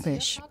be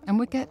rubbish and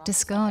would get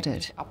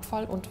discarded.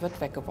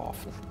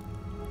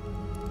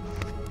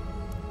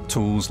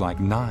 Tools like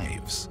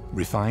knives,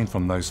 refined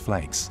from those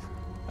flakes,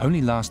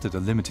 only lasted a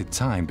limited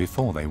time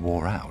before they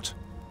wore out.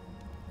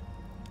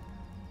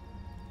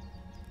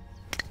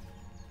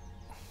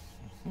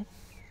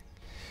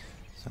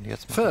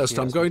 First,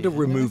 I'm going to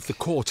remove the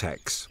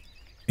cortex.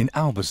 In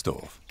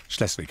Albersdorf,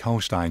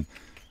 Schleswig-Holstein,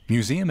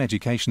 Museum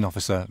Education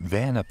Officer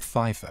Werner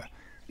Pfeiffer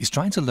is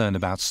trying to learn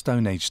about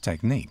Stone Age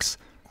techniques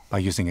by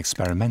using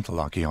experimental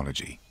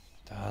archaeology.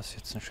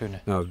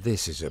 Oh,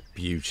 this is a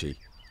beauty.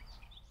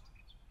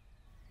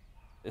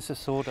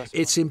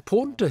 It's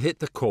important to hit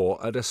the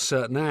core at a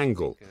certain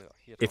angle.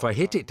 If I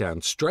hit it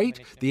down straight,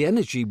 the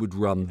energy would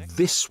run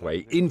this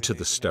way into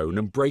the stone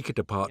and break it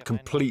apart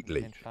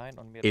completely.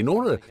 In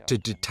order to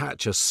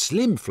detach a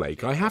slim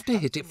flake, I have to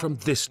hit it from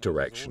this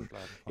direction.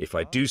 If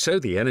I do so,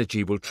 the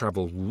energy will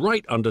travel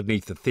right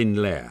underneath the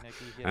thin layer,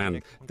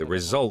 and the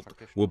result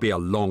will be a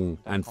long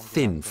and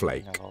thin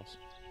flake.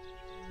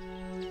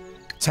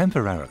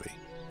 Temporarily,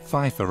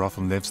 Pfeiffer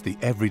often lives the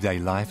everyday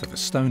life of a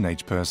Stone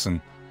Age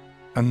person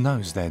and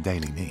knows their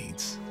daily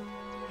needs.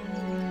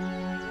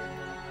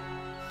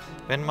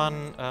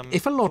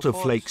 If a lot of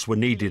flakes were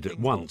needed at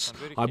once,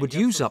 I would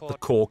use up the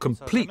core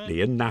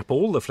completely and nap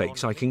all the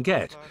flakes I can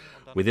get.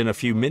 Within a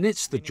few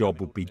minutes, the job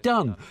would be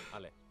done.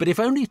 But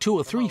if only 2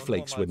 or 3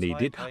 flakes were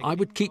needed, I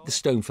would keep the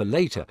stone for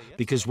later,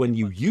 because when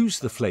you use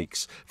the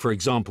flakes, for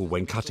example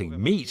when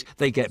cutting meat,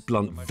 they get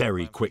blunt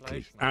very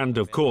quickly. And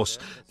of course,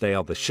 they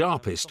are the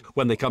sharpest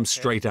when they come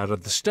straight out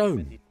of the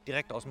stone.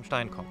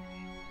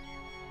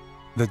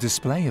 The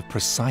display of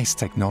precise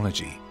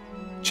technology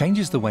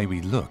changes the way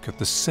we look at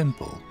the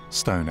simple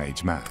Stone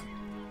Age man.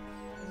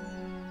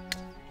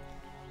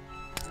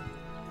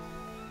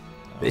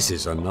 This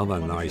is another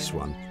nice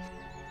one.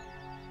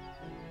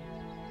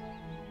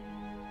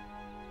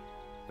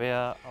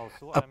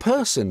 A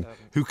person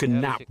who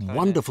can nap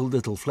wonderful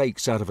little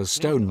flakes out of a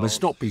stone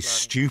must not be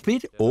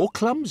stupid or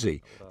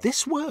clumsy.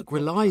 This work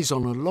relies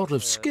on a lot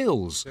of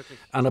skills,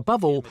 and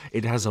above all,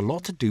 it has a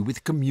lot to do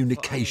with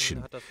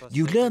communication.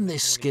 You learn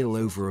this skill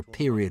over a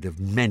period of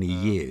many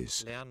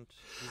years.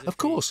 Of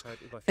course,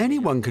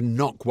 anyone can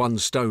knock one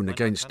stone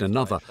against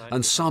another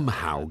and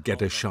somehow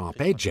get a sharp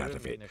edge out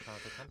of it.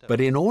 But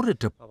in order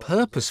to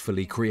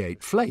purposefully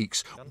create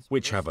flakes,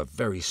 which have a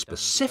very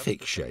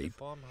specific shape,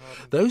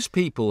 those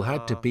people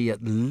had to be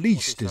at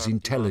least as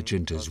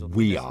intelligent as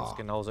we are.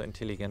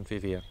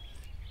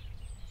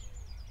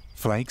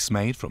 Flakes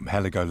made from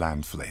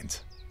Heligoland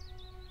flint.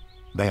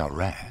 They are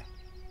rare.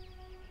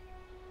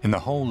 In the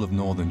whole of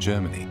northern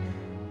Germany,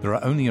 there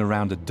are only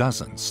around a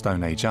dozen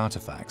Stone Age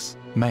artifacts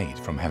made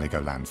from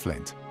Heligoland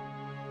flint.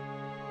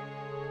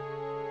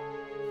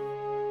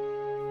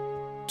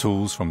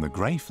 Tools from the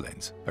grey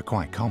flint are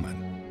quite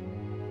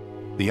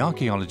common. The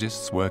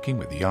archaeologists working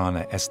with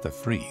Jana Esther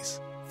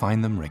Fries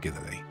find them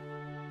regularly.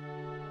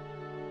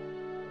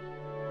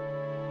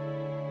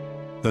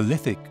 The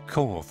lithic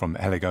core from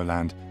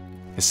Heligoland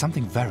is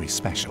something very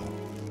special.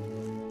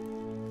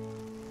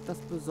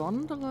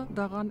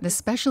 The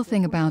special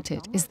thing about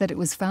it is that it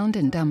was found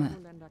in Damme.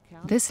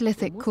 This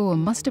lithic core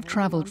must have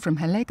travelled from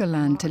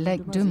Heligoland to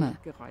Lake Damme.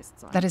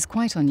 That is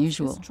quite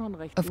unusual.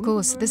 Of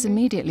course, this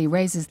immediately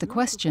raises the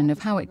question of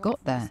how it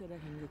got there.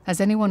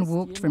 Has anyone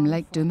walked from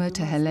Lake Damme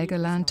to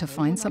Heligoland to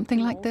find something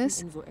like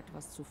this?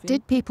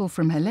 Did people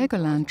from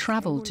Heligoland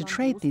travel to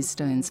trade these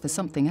stones for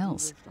something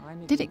else?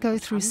 Did it go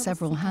through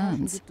several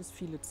hands?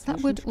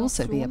 That would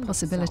also be a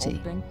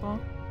possibility.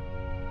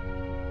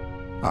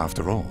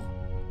 After all,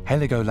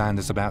 Heligoland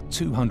is about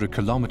 200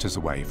 kilometers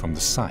away from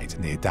the site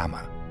near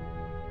Damme.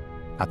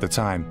 At the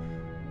time,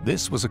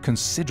 this was a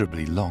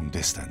considerably long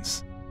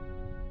distance.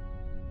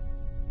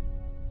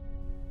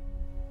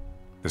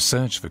 The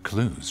search for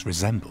clues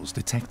resembles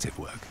detective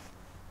work.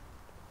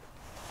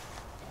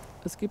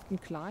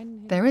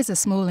 There is a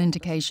small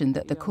indication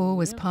that the core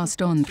was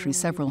passed on through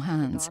several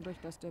hands,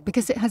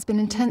 because it has been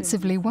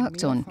intensively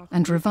worked on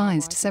and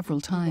revised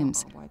several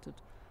times.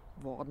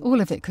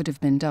 All of it could have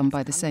been done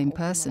by the same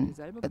person,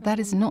 but that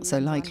is not so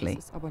likely.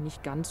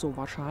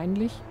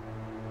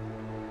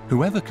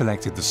 Whoever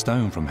collected the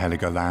stone from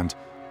Heligoland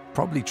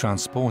probably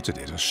transported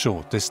it a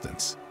short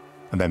distance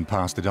and then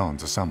passed it on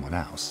to someone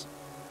else.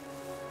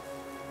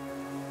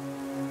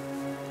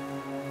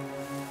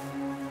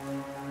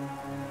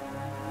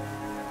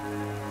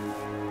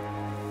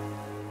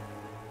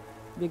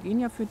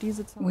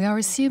 We are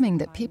assuming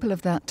that people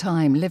of that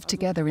time lived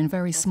together in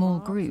very small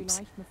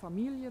groups.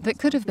 That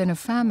could have been a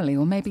family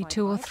or maybe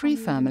 2 or 3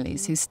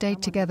 families who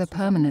stayed together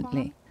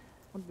permanently.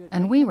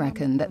 And we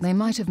reckon that they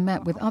might have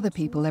met with other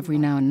people every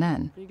now and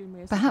then,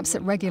 perhaps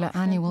at regular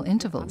annual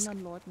intervals.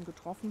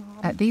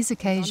 At these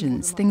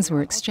occasions, things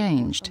were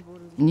exchanged,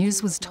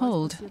 news was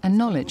told, and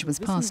knowledge was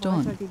passed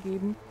on.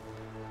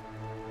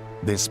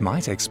 This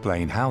might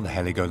explain how the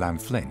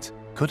Heligoland flint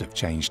could have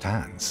changed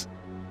hands.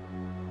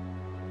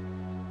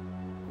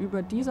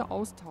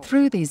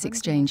 Through these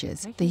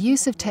exchanges, the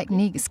use of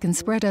techniques can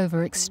spread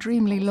over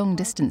extremely long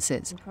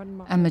distances,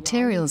 and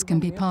materials can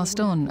be passed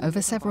on over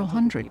several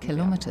hundred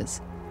kilometers.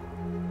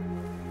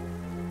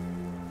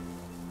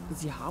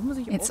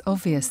 It's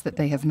obvious that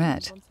they have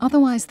met.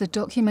 Otherwise, the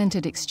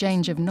documented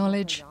exchange of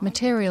knowledge,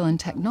 material and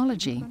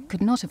technology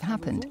could not have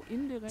happened.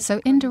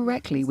 So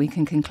indirectly, we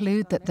can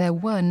conclude that there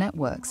were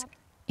networks.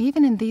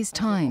 Even in these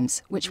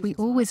times, which we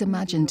always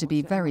imagine to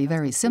be very,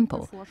 very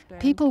simple,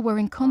 people were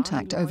in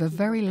contact over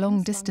very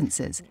long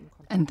distances,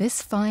 and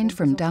this find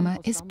from Damme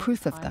is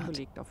proof of that.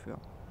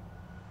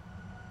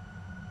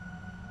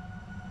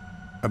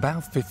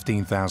 About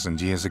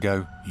 15,000 years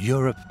ago,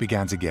 Europe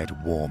began to get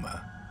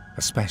warmer,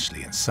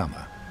 especially in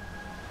summer.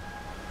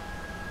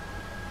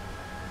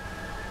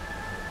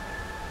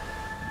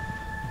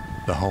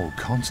 The whole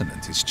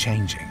continent is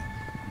changing.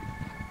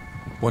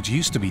 What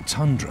used to be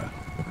tundra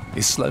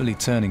is slowly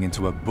turning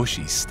into a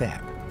bushy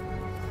steppe.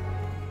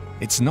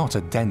 It's not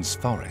a dense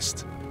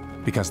forest,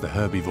 because the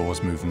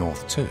herbivores move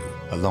north too,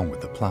 along with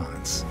the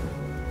plants.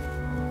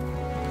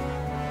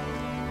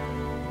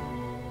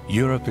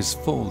 Europe is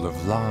full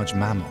of large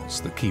mammals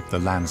that keep the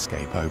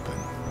landscape open.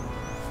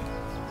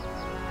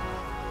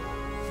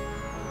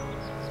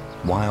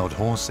 Wild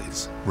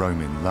horses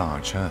roam in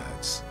large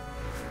herds.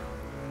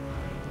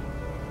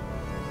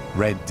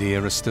 Red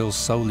deer are still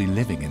solely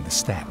living in the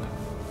steppe.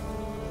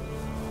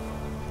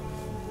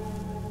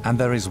 And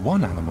there is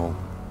one animal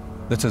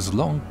that has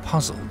long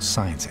puzzled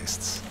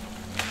scientists.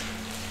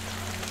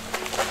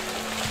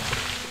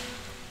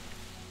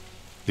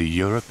 The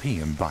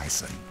European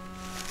bison.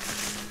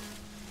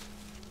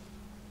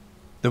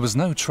 There was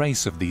no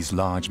trace of these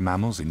large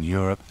mammals in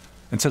Europe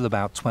until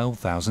about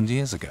 12,000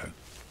 years ago.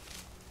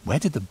 Where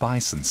did the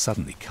bison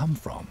suddenly come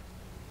from?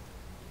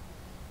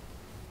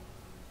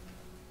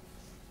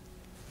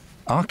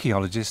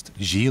 Archaeologist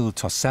Gilles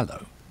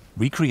Tossello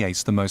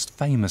recreates the most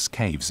famous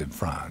caves in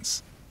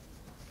France.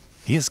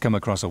 He has come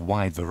across a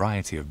wide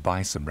variety of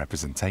bison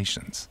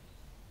representations.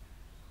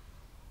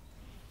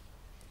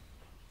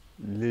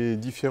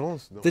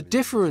 The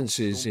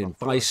differences in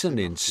bison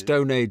in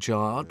Stone Age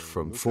art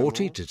from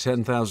 40 to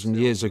 10,000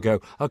 years ago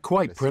are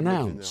quite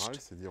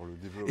pronounced.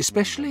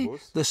 Especially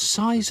the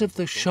size of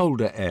the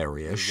shoulder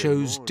area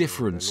shows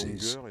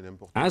differences,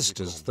 as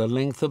does the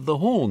length of the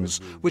horns,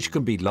 which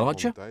can be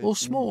larger or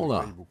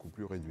smaller.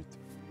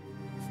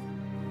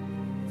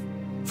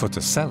 For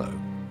Tosello,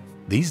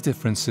 these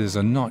differences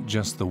are not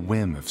just the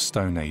whim of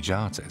Stone Age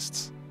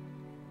artists.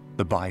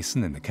 The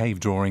bison in the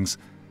cave drawings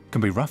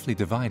can be roughly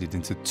divided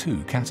into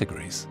two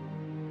categories.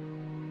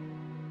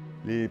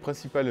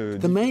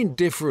 The main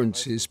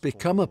differences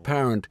become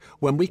apparent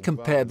when we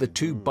compare the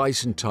two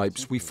bison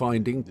types we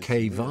find in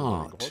cave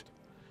art.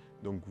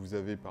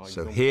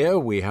 So here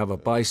we have a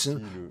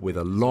bison with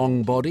a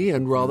long body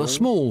and rather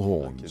small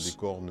horns.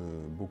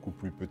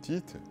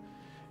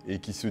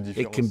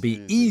 It can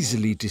be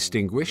easily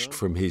distinguished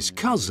from his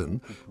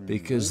cousin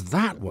because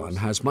that one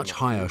has much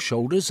higher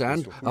shoulders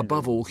and,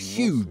 above all,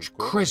 huge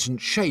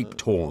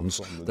crescent-shaped horns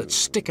that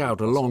stick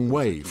out a long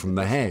way from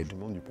the head.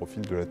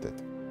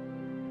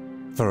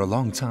 For a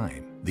long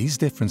time, these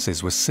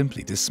differences were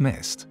simply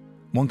dismissed.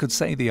 One could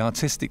say the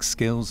artistic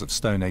skills of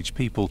Stone Age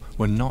people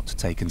were not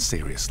taken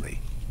seriously.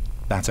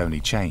 That only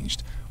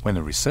changed when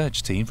a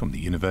research team from the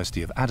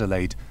University of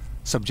Adelaide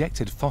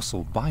subjected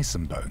fossil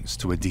bison bones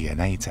to a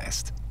DNA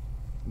test.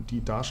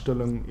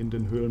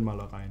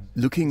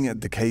 Looking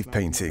at the cave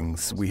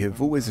paintings, we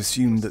have always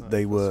assumed that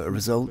they were a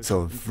result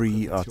of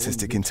free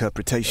artistic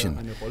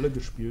interpretation.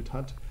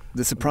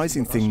 The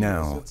surprising thing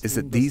now is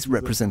that these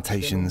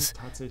representations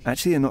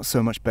actually are not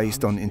so much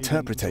based on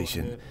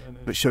interpretation,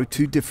 but show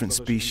two different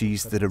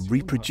species that are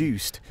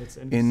reproduced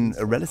in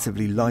a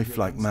relatively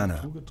lifelike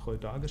manner.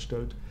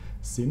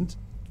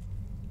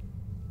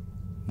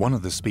 One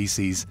of the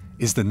species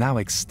is the now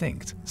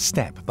extinct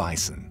steppe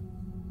bison.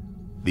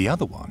 The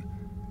other one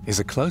is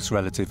a close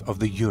relative of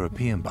the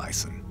European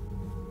bison.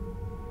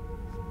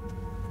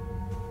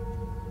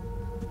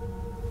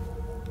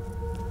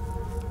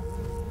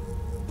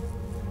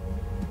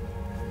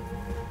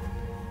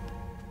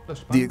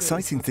 The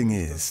exciting thing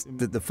is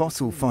that the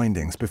fossil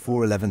findings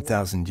before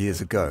 11,000 years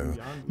ago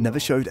never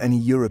showed any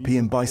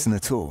European bison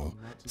at all.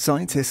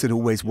 Scientists had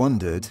always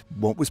wondered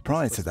what was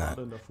prior to that.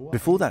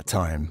 Before that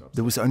time,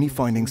 there was only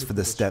findings for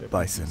the steppe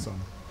bison.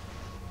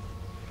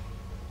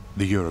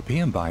 The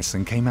European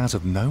bison came out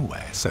of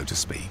nowhere, so to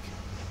speak.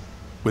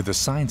 With the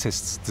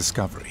scientists'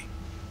 discovery,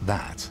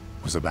 that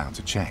was about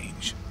to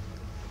change.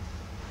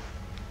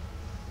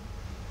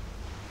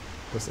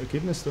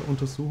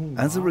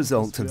 As a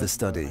result of the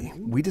study,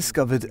 we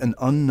discovered an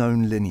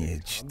unknown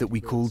lineage that we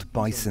called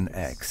Bison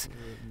X.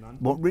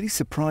 What really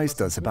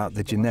surprised us about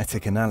the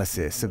genetic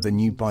analysis of the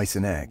new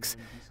Bison X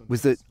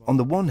was that, on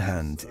the one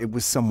hand, it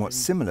was somewhat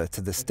similar to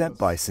the steppe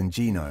bison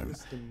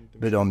genome,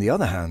 but on the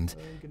other hand,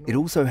 it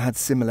also had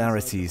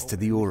similarities to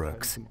the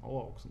aurochs.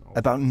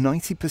 About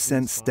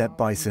 90% steppe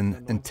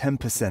bison and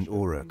 10%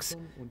 aurochs.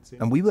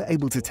 And we were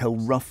able to tell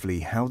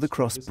roughly how the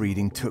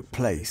crossbreeding took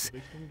place.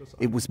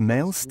 It was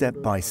male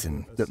steppe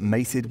bison that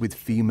mated with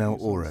female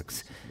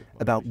aurochs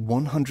about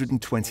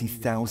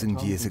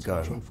 120,000 years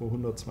ago.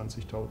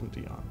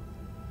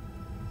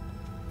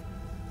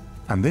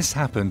 And this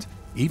happened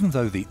even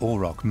though the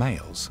auroch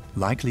males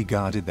likely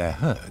guarded their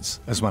herds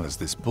as well as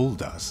this bull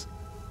does.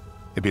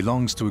 It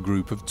belongs to a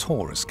group of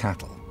Taurus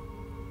cattle,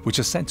 which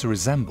are said to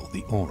resemble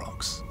the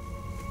aurochs.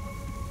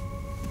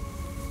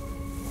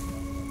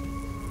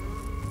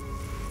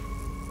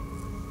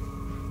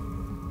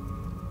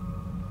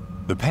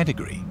 The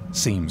pedigree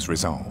seems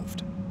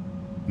resolved.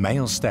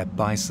 Male steppe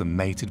bison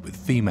mated with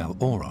female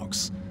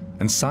aurochs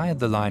and sired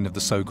the line of the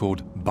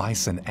so-called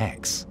Bison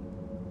X,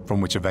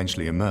 from which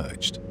eventually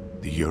emerged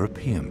the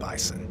European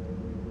bison.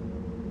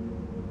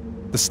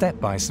 The steppe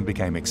bison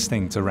became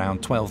extinct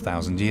around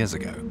 12,000 years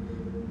ago.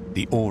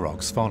 The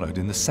aurochs followed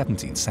in the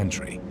 17th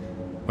century,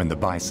 when the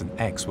Bison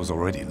X was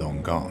already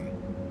long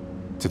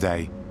gone.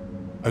 Today,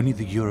 only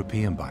the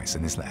European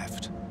bison is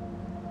left.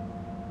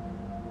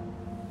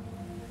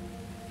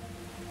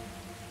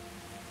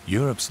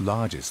 Europe's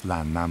largest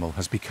land mammal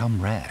has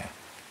become rare.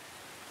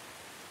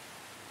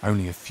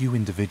 Only a few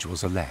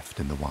individuals are left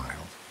in the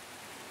wild.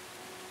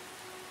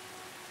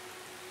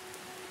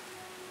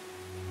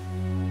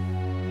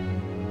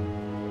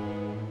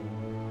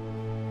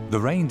 The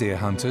reindeer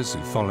hunters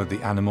who followed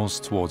the animals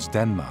towards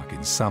Denmark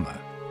in summer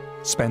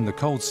spend the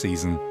cold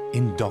season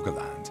in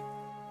Doggerland,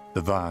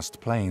 the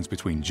vast plains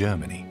between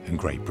Germany and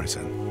Great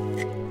Britain.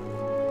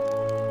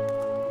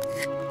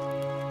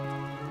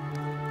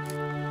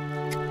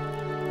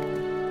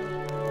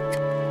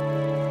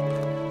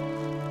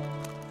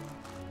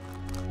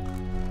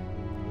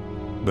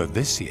 But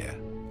this year,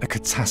 a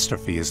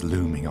catastrophe is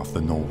looming off the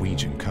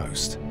Norwegian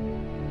coast.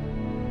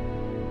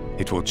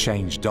 It will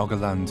change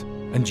Doggerland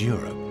and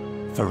Europe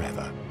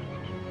forever.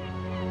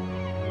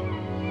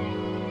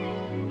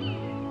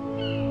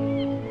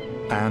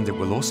 And it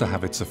will also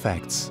have its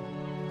effects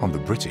on the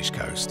British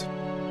coast.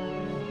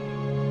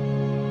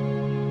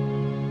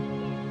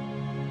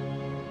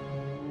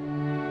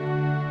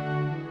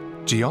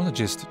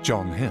 Geologist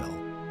John Hill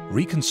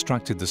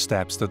reconstructed the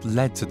steppes that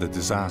led to the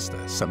disaster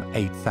some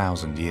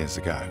 8,000 years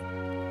ago.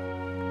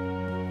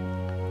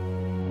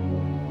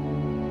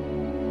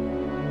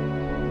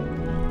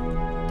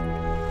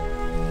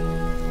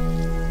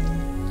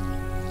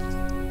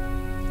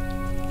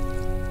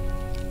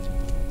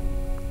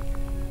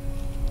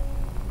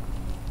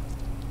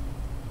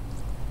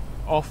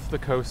 Off the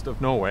coast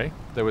of Norway,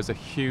 there was a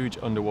huge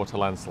underwater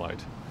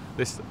landslide.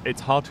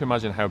 It's hard to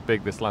imagine how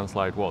big this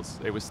landslide was.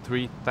 It was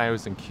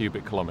 3,000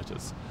 cubic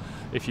kilometres.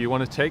 If you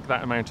want to take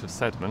that amount of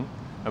sediment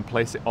and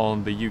place it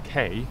on the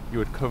UK, you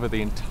would cover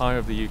the entire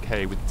of the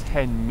UK with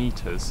 10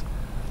 metres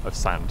of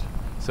sand.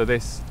 So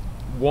this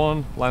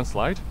one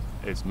landslide,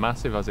 as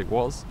massive as it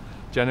was,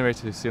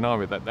 generated a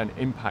tsunami that then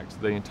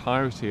impacted the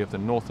entirety of the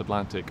North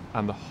Atlantic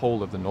and the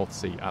whole of the North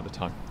Sea at the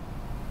time.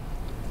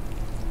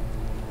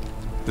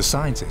 The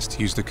scientists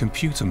used a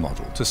computer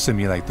model to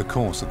simulate the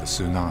course of the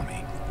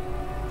tsunami.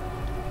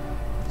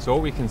 So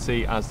what we can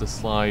see as the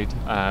slide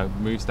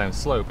moves down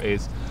slope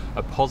is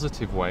a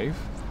positive wave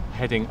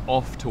heading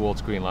off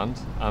towards Greenland,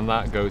 and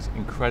that goes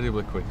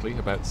incredibly quickly,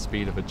 about the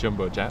speed of a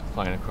jumbo jet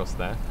flying across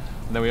there.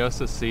 And then we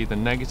also see the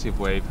negative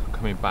wave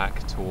coming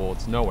back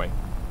towards Norway.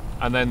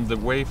 And then the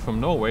wave from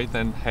Norway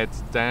then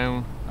heads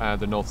down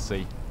the North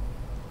Sea.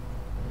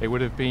 It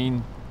would have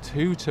been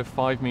 2 to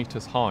 5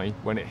 meters high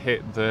when it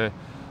hit the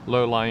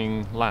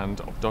low-lying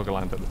land of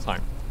Doggerland at the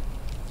time.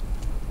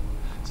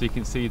 So you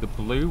can see the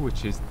blue,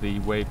 which is the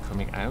wave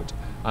coming out,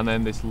 and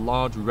then this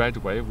large red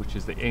wave, which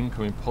is the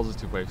incoming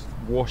positive waves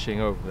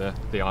washing over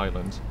the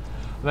island.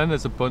 And then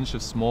there's a bunch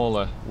of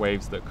smaller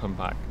waves that come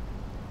back.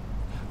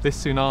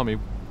 This tsunami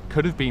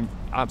could have been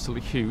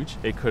absolutely huge.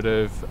 It could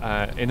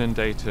have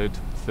inundated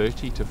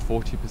 30 to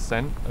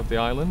 40% of the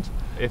island.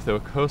 If there were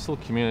coastal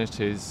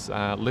communities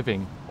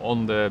living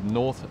on the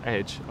north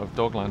edge of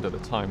Doggerland at the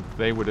time,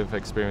 they would have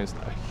experienced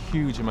a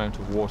huge amount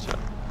of water.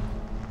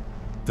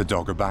 The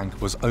Dogger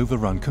Bank was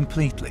overrun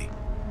completely,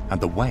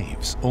 and the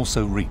waves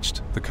also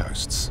reached the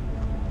coasts.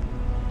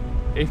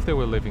 If they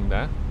were living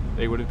there,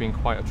 it would have been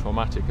quite a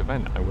traumatic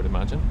event, I would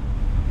imagine.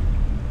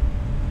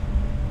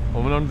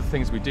 Well, one of the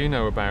things we do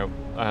know about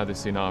the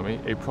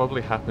tsunami, it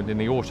probably happened in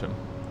the autumn.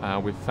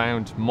 We've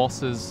found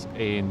mosses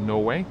in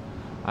Norway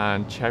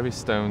and cherry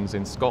stones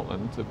in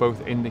Scotland that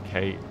both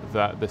indicate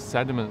that the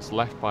sediments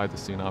left by the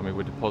tsunami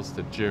were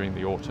deposited during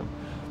the autumn.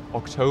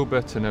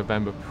 October to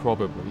November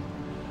probably.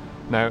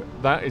 Now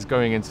that is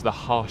going into the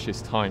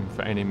harshest time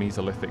for any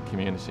Mesolithic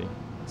community,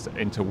 so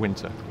into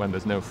winter when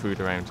there's no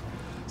food around.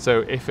 So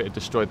if it had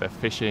destroyed their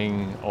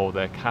fishing or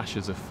their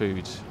caches of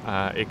food,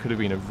 it could have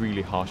been a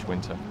really harsh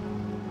winter.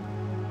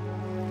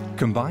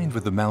 Combined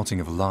with the melting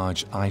of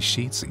large ice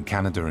sheets in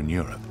Canada and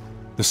Europe,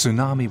 the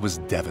tsunami was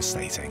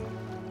devastating.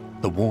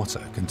 The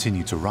water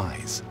continued to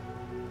rise,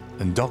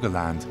 and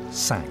Doggerland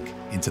sank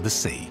into the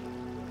sea.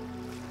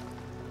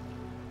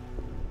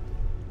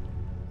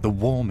 The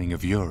warming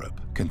of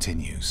Europe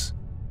continues.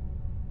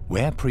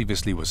 Where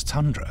previously was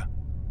tundra,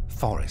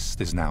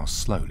 forest is now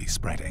slowly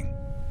spreading.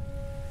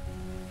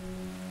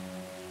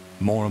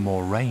 More and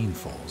more rain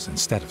falls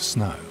instead of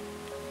snow.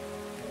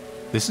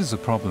 This is a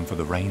problem for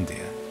the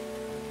reindeer.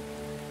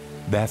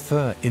 Their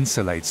fur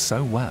insulates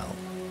so well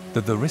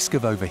that the risk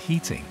of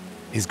overheating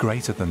is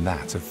greater than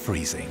that of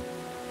freezing.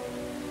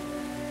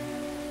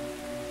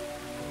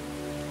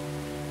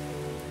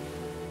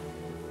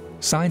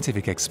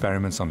 Scientific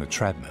experiments on a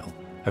treadmill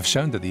have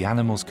shown that the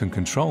animals can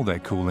control their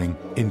cooling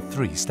in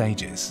 3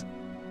 stages.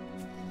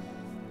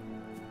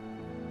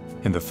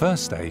 In the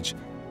first stage,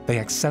 they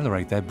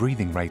accelerate their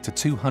breathing rate to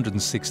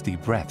 260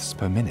 breaths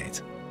per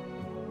minute.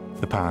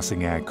 The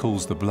passing air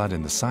cools the blood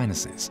in the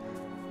sinuses,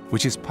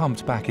 which is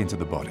pumped back into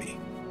the body.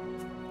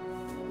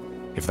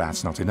 If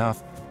that's not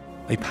enough,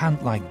 they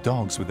pant like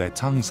dogs with their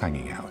tongues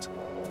hanging out.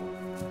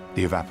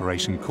 The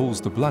evaporation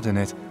cools the blood in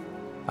it,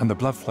 and the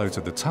blood flow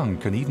to the tongue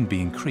can even be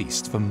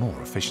increased for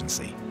more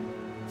efficiency.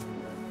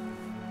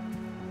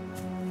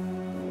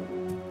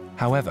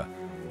 However,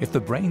 if the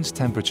brain's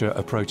temperature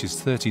approaches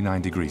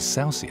 39 degrees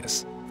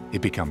Celsius,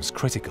 it becomes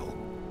critical.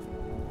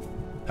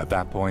 At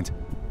that point,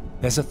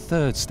 there's a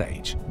third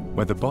stage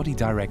where the body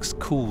directs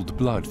cooled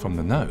blood from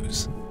the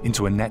nose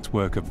into a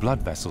network of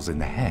blood vessels in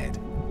the head.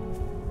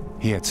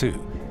 Here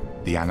too,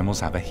 the animals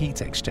have a heat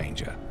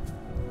exchanger.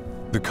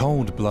 The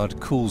cold blood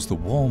cools the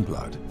warm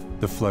blood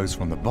that flows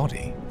from the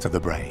body to the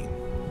brain.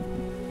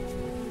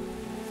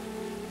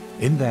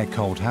 In their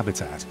cold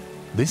habitat,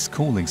 this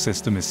cooling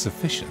system is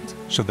sufficient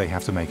should they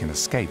have to make an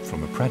escape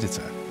from a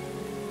predator.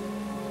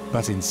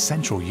 But in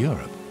Central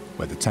Europe,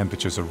 where the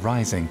temperatures are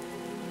rising,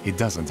 it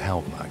doesn't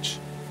help much.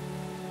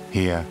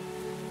 Here,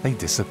 they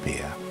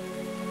disappear.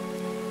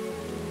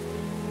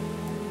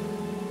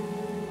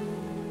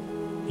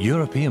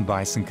 European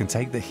bison can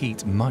take the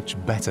heat much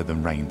better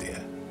than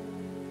reindeer.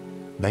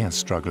 They are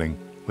struggling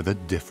with a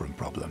different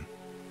problem.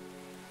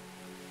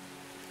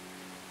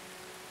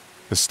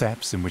 The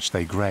steppes in which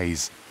they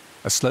graze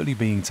are slowly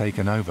being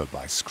taken over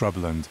by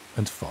scrubland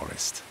and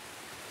forest.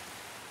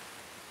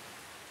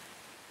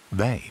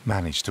 They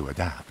manage to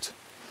adapt.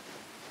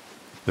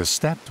 The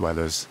steppe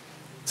dwellers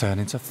turn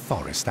into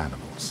forest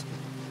animals.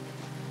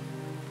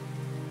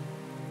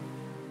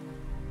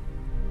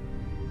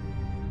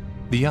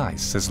 The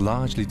ice has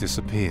largely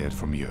disappeared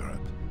from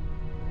Europe,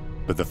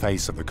 but the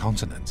face of the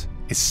continent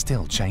is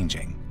still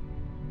changing.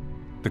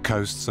 The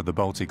coasts of the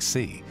Baltic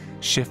Sea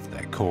shift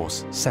their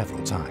course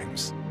several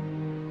times.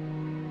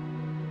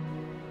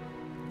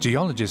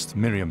 Geologist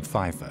Miriam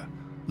Pfeiffer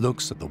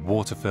looks at the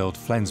water-filled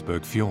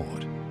Flensburg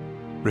fjord,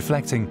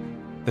 reflecting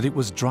that it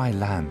was dry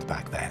land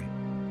back then.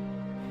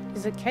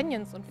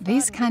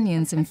 These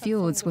canyons and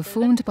fjords were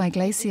formed by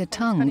glacier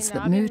tongues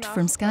that moved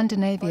from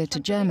Scandinavia to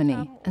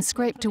Germany and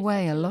scraped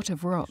away a lot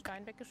of rock.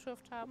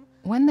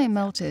 When they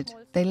melted,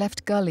 they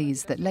left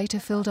gullies that later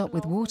filled up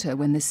with water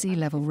when the sea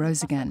level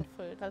rose again.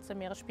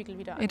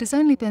 It has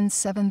only been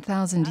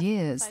 7,000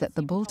 years that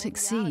the Baltic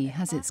Sea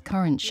has its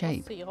current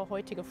shape.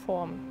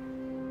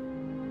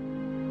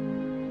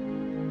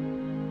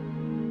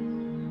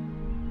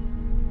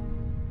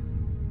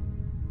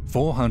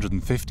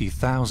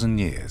 450,000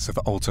 years of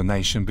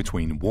alternation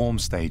between warm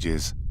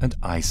stages and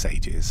ice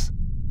ages.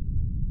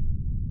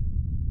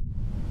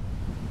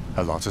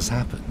 A lot has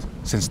happened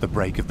since the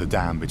break of the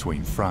dam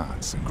between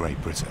France and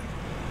Great Britain.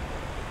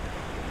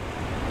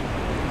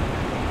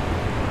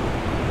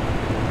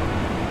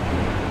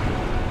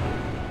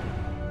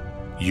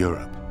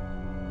 Europe,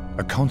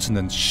 a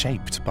continent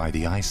shaped by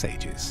the ice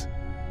ages,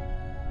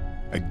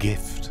 a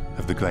gift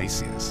of the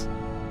glaciers.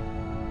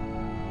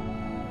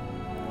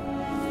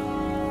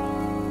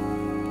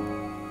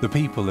 The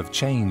people have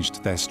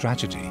changed their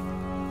strategy.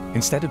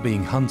 Instead of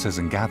being hunters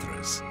and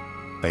gatherers,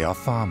 they are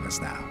farmers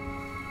now.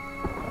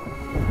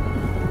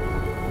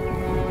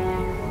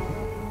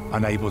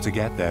 Unable to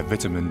get their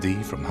vitamin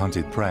D from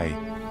hunted prey,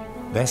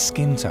 their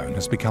skin tone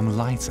has become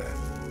lighter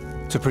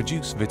to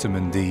produce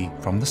vitamin D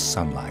from the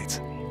sunlight.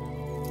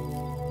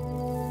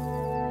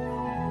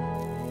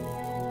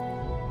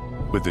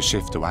 With the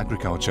shift to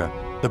agriculture,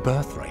 the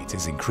birth rate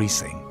is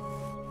increasing.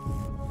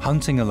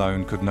 Hunting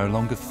alone could no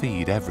longer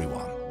feed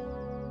everyone.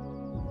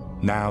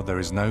 Now there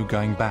is no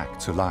going back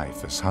to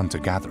life as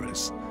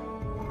hunter-gatherers.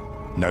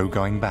 No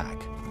going back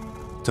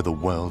to the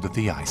world of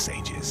the ice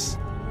ages.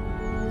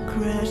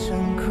 Crash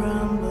and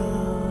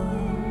crumble,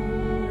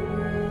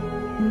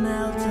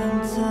 melt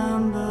and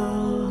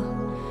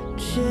tumble,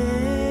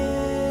 change.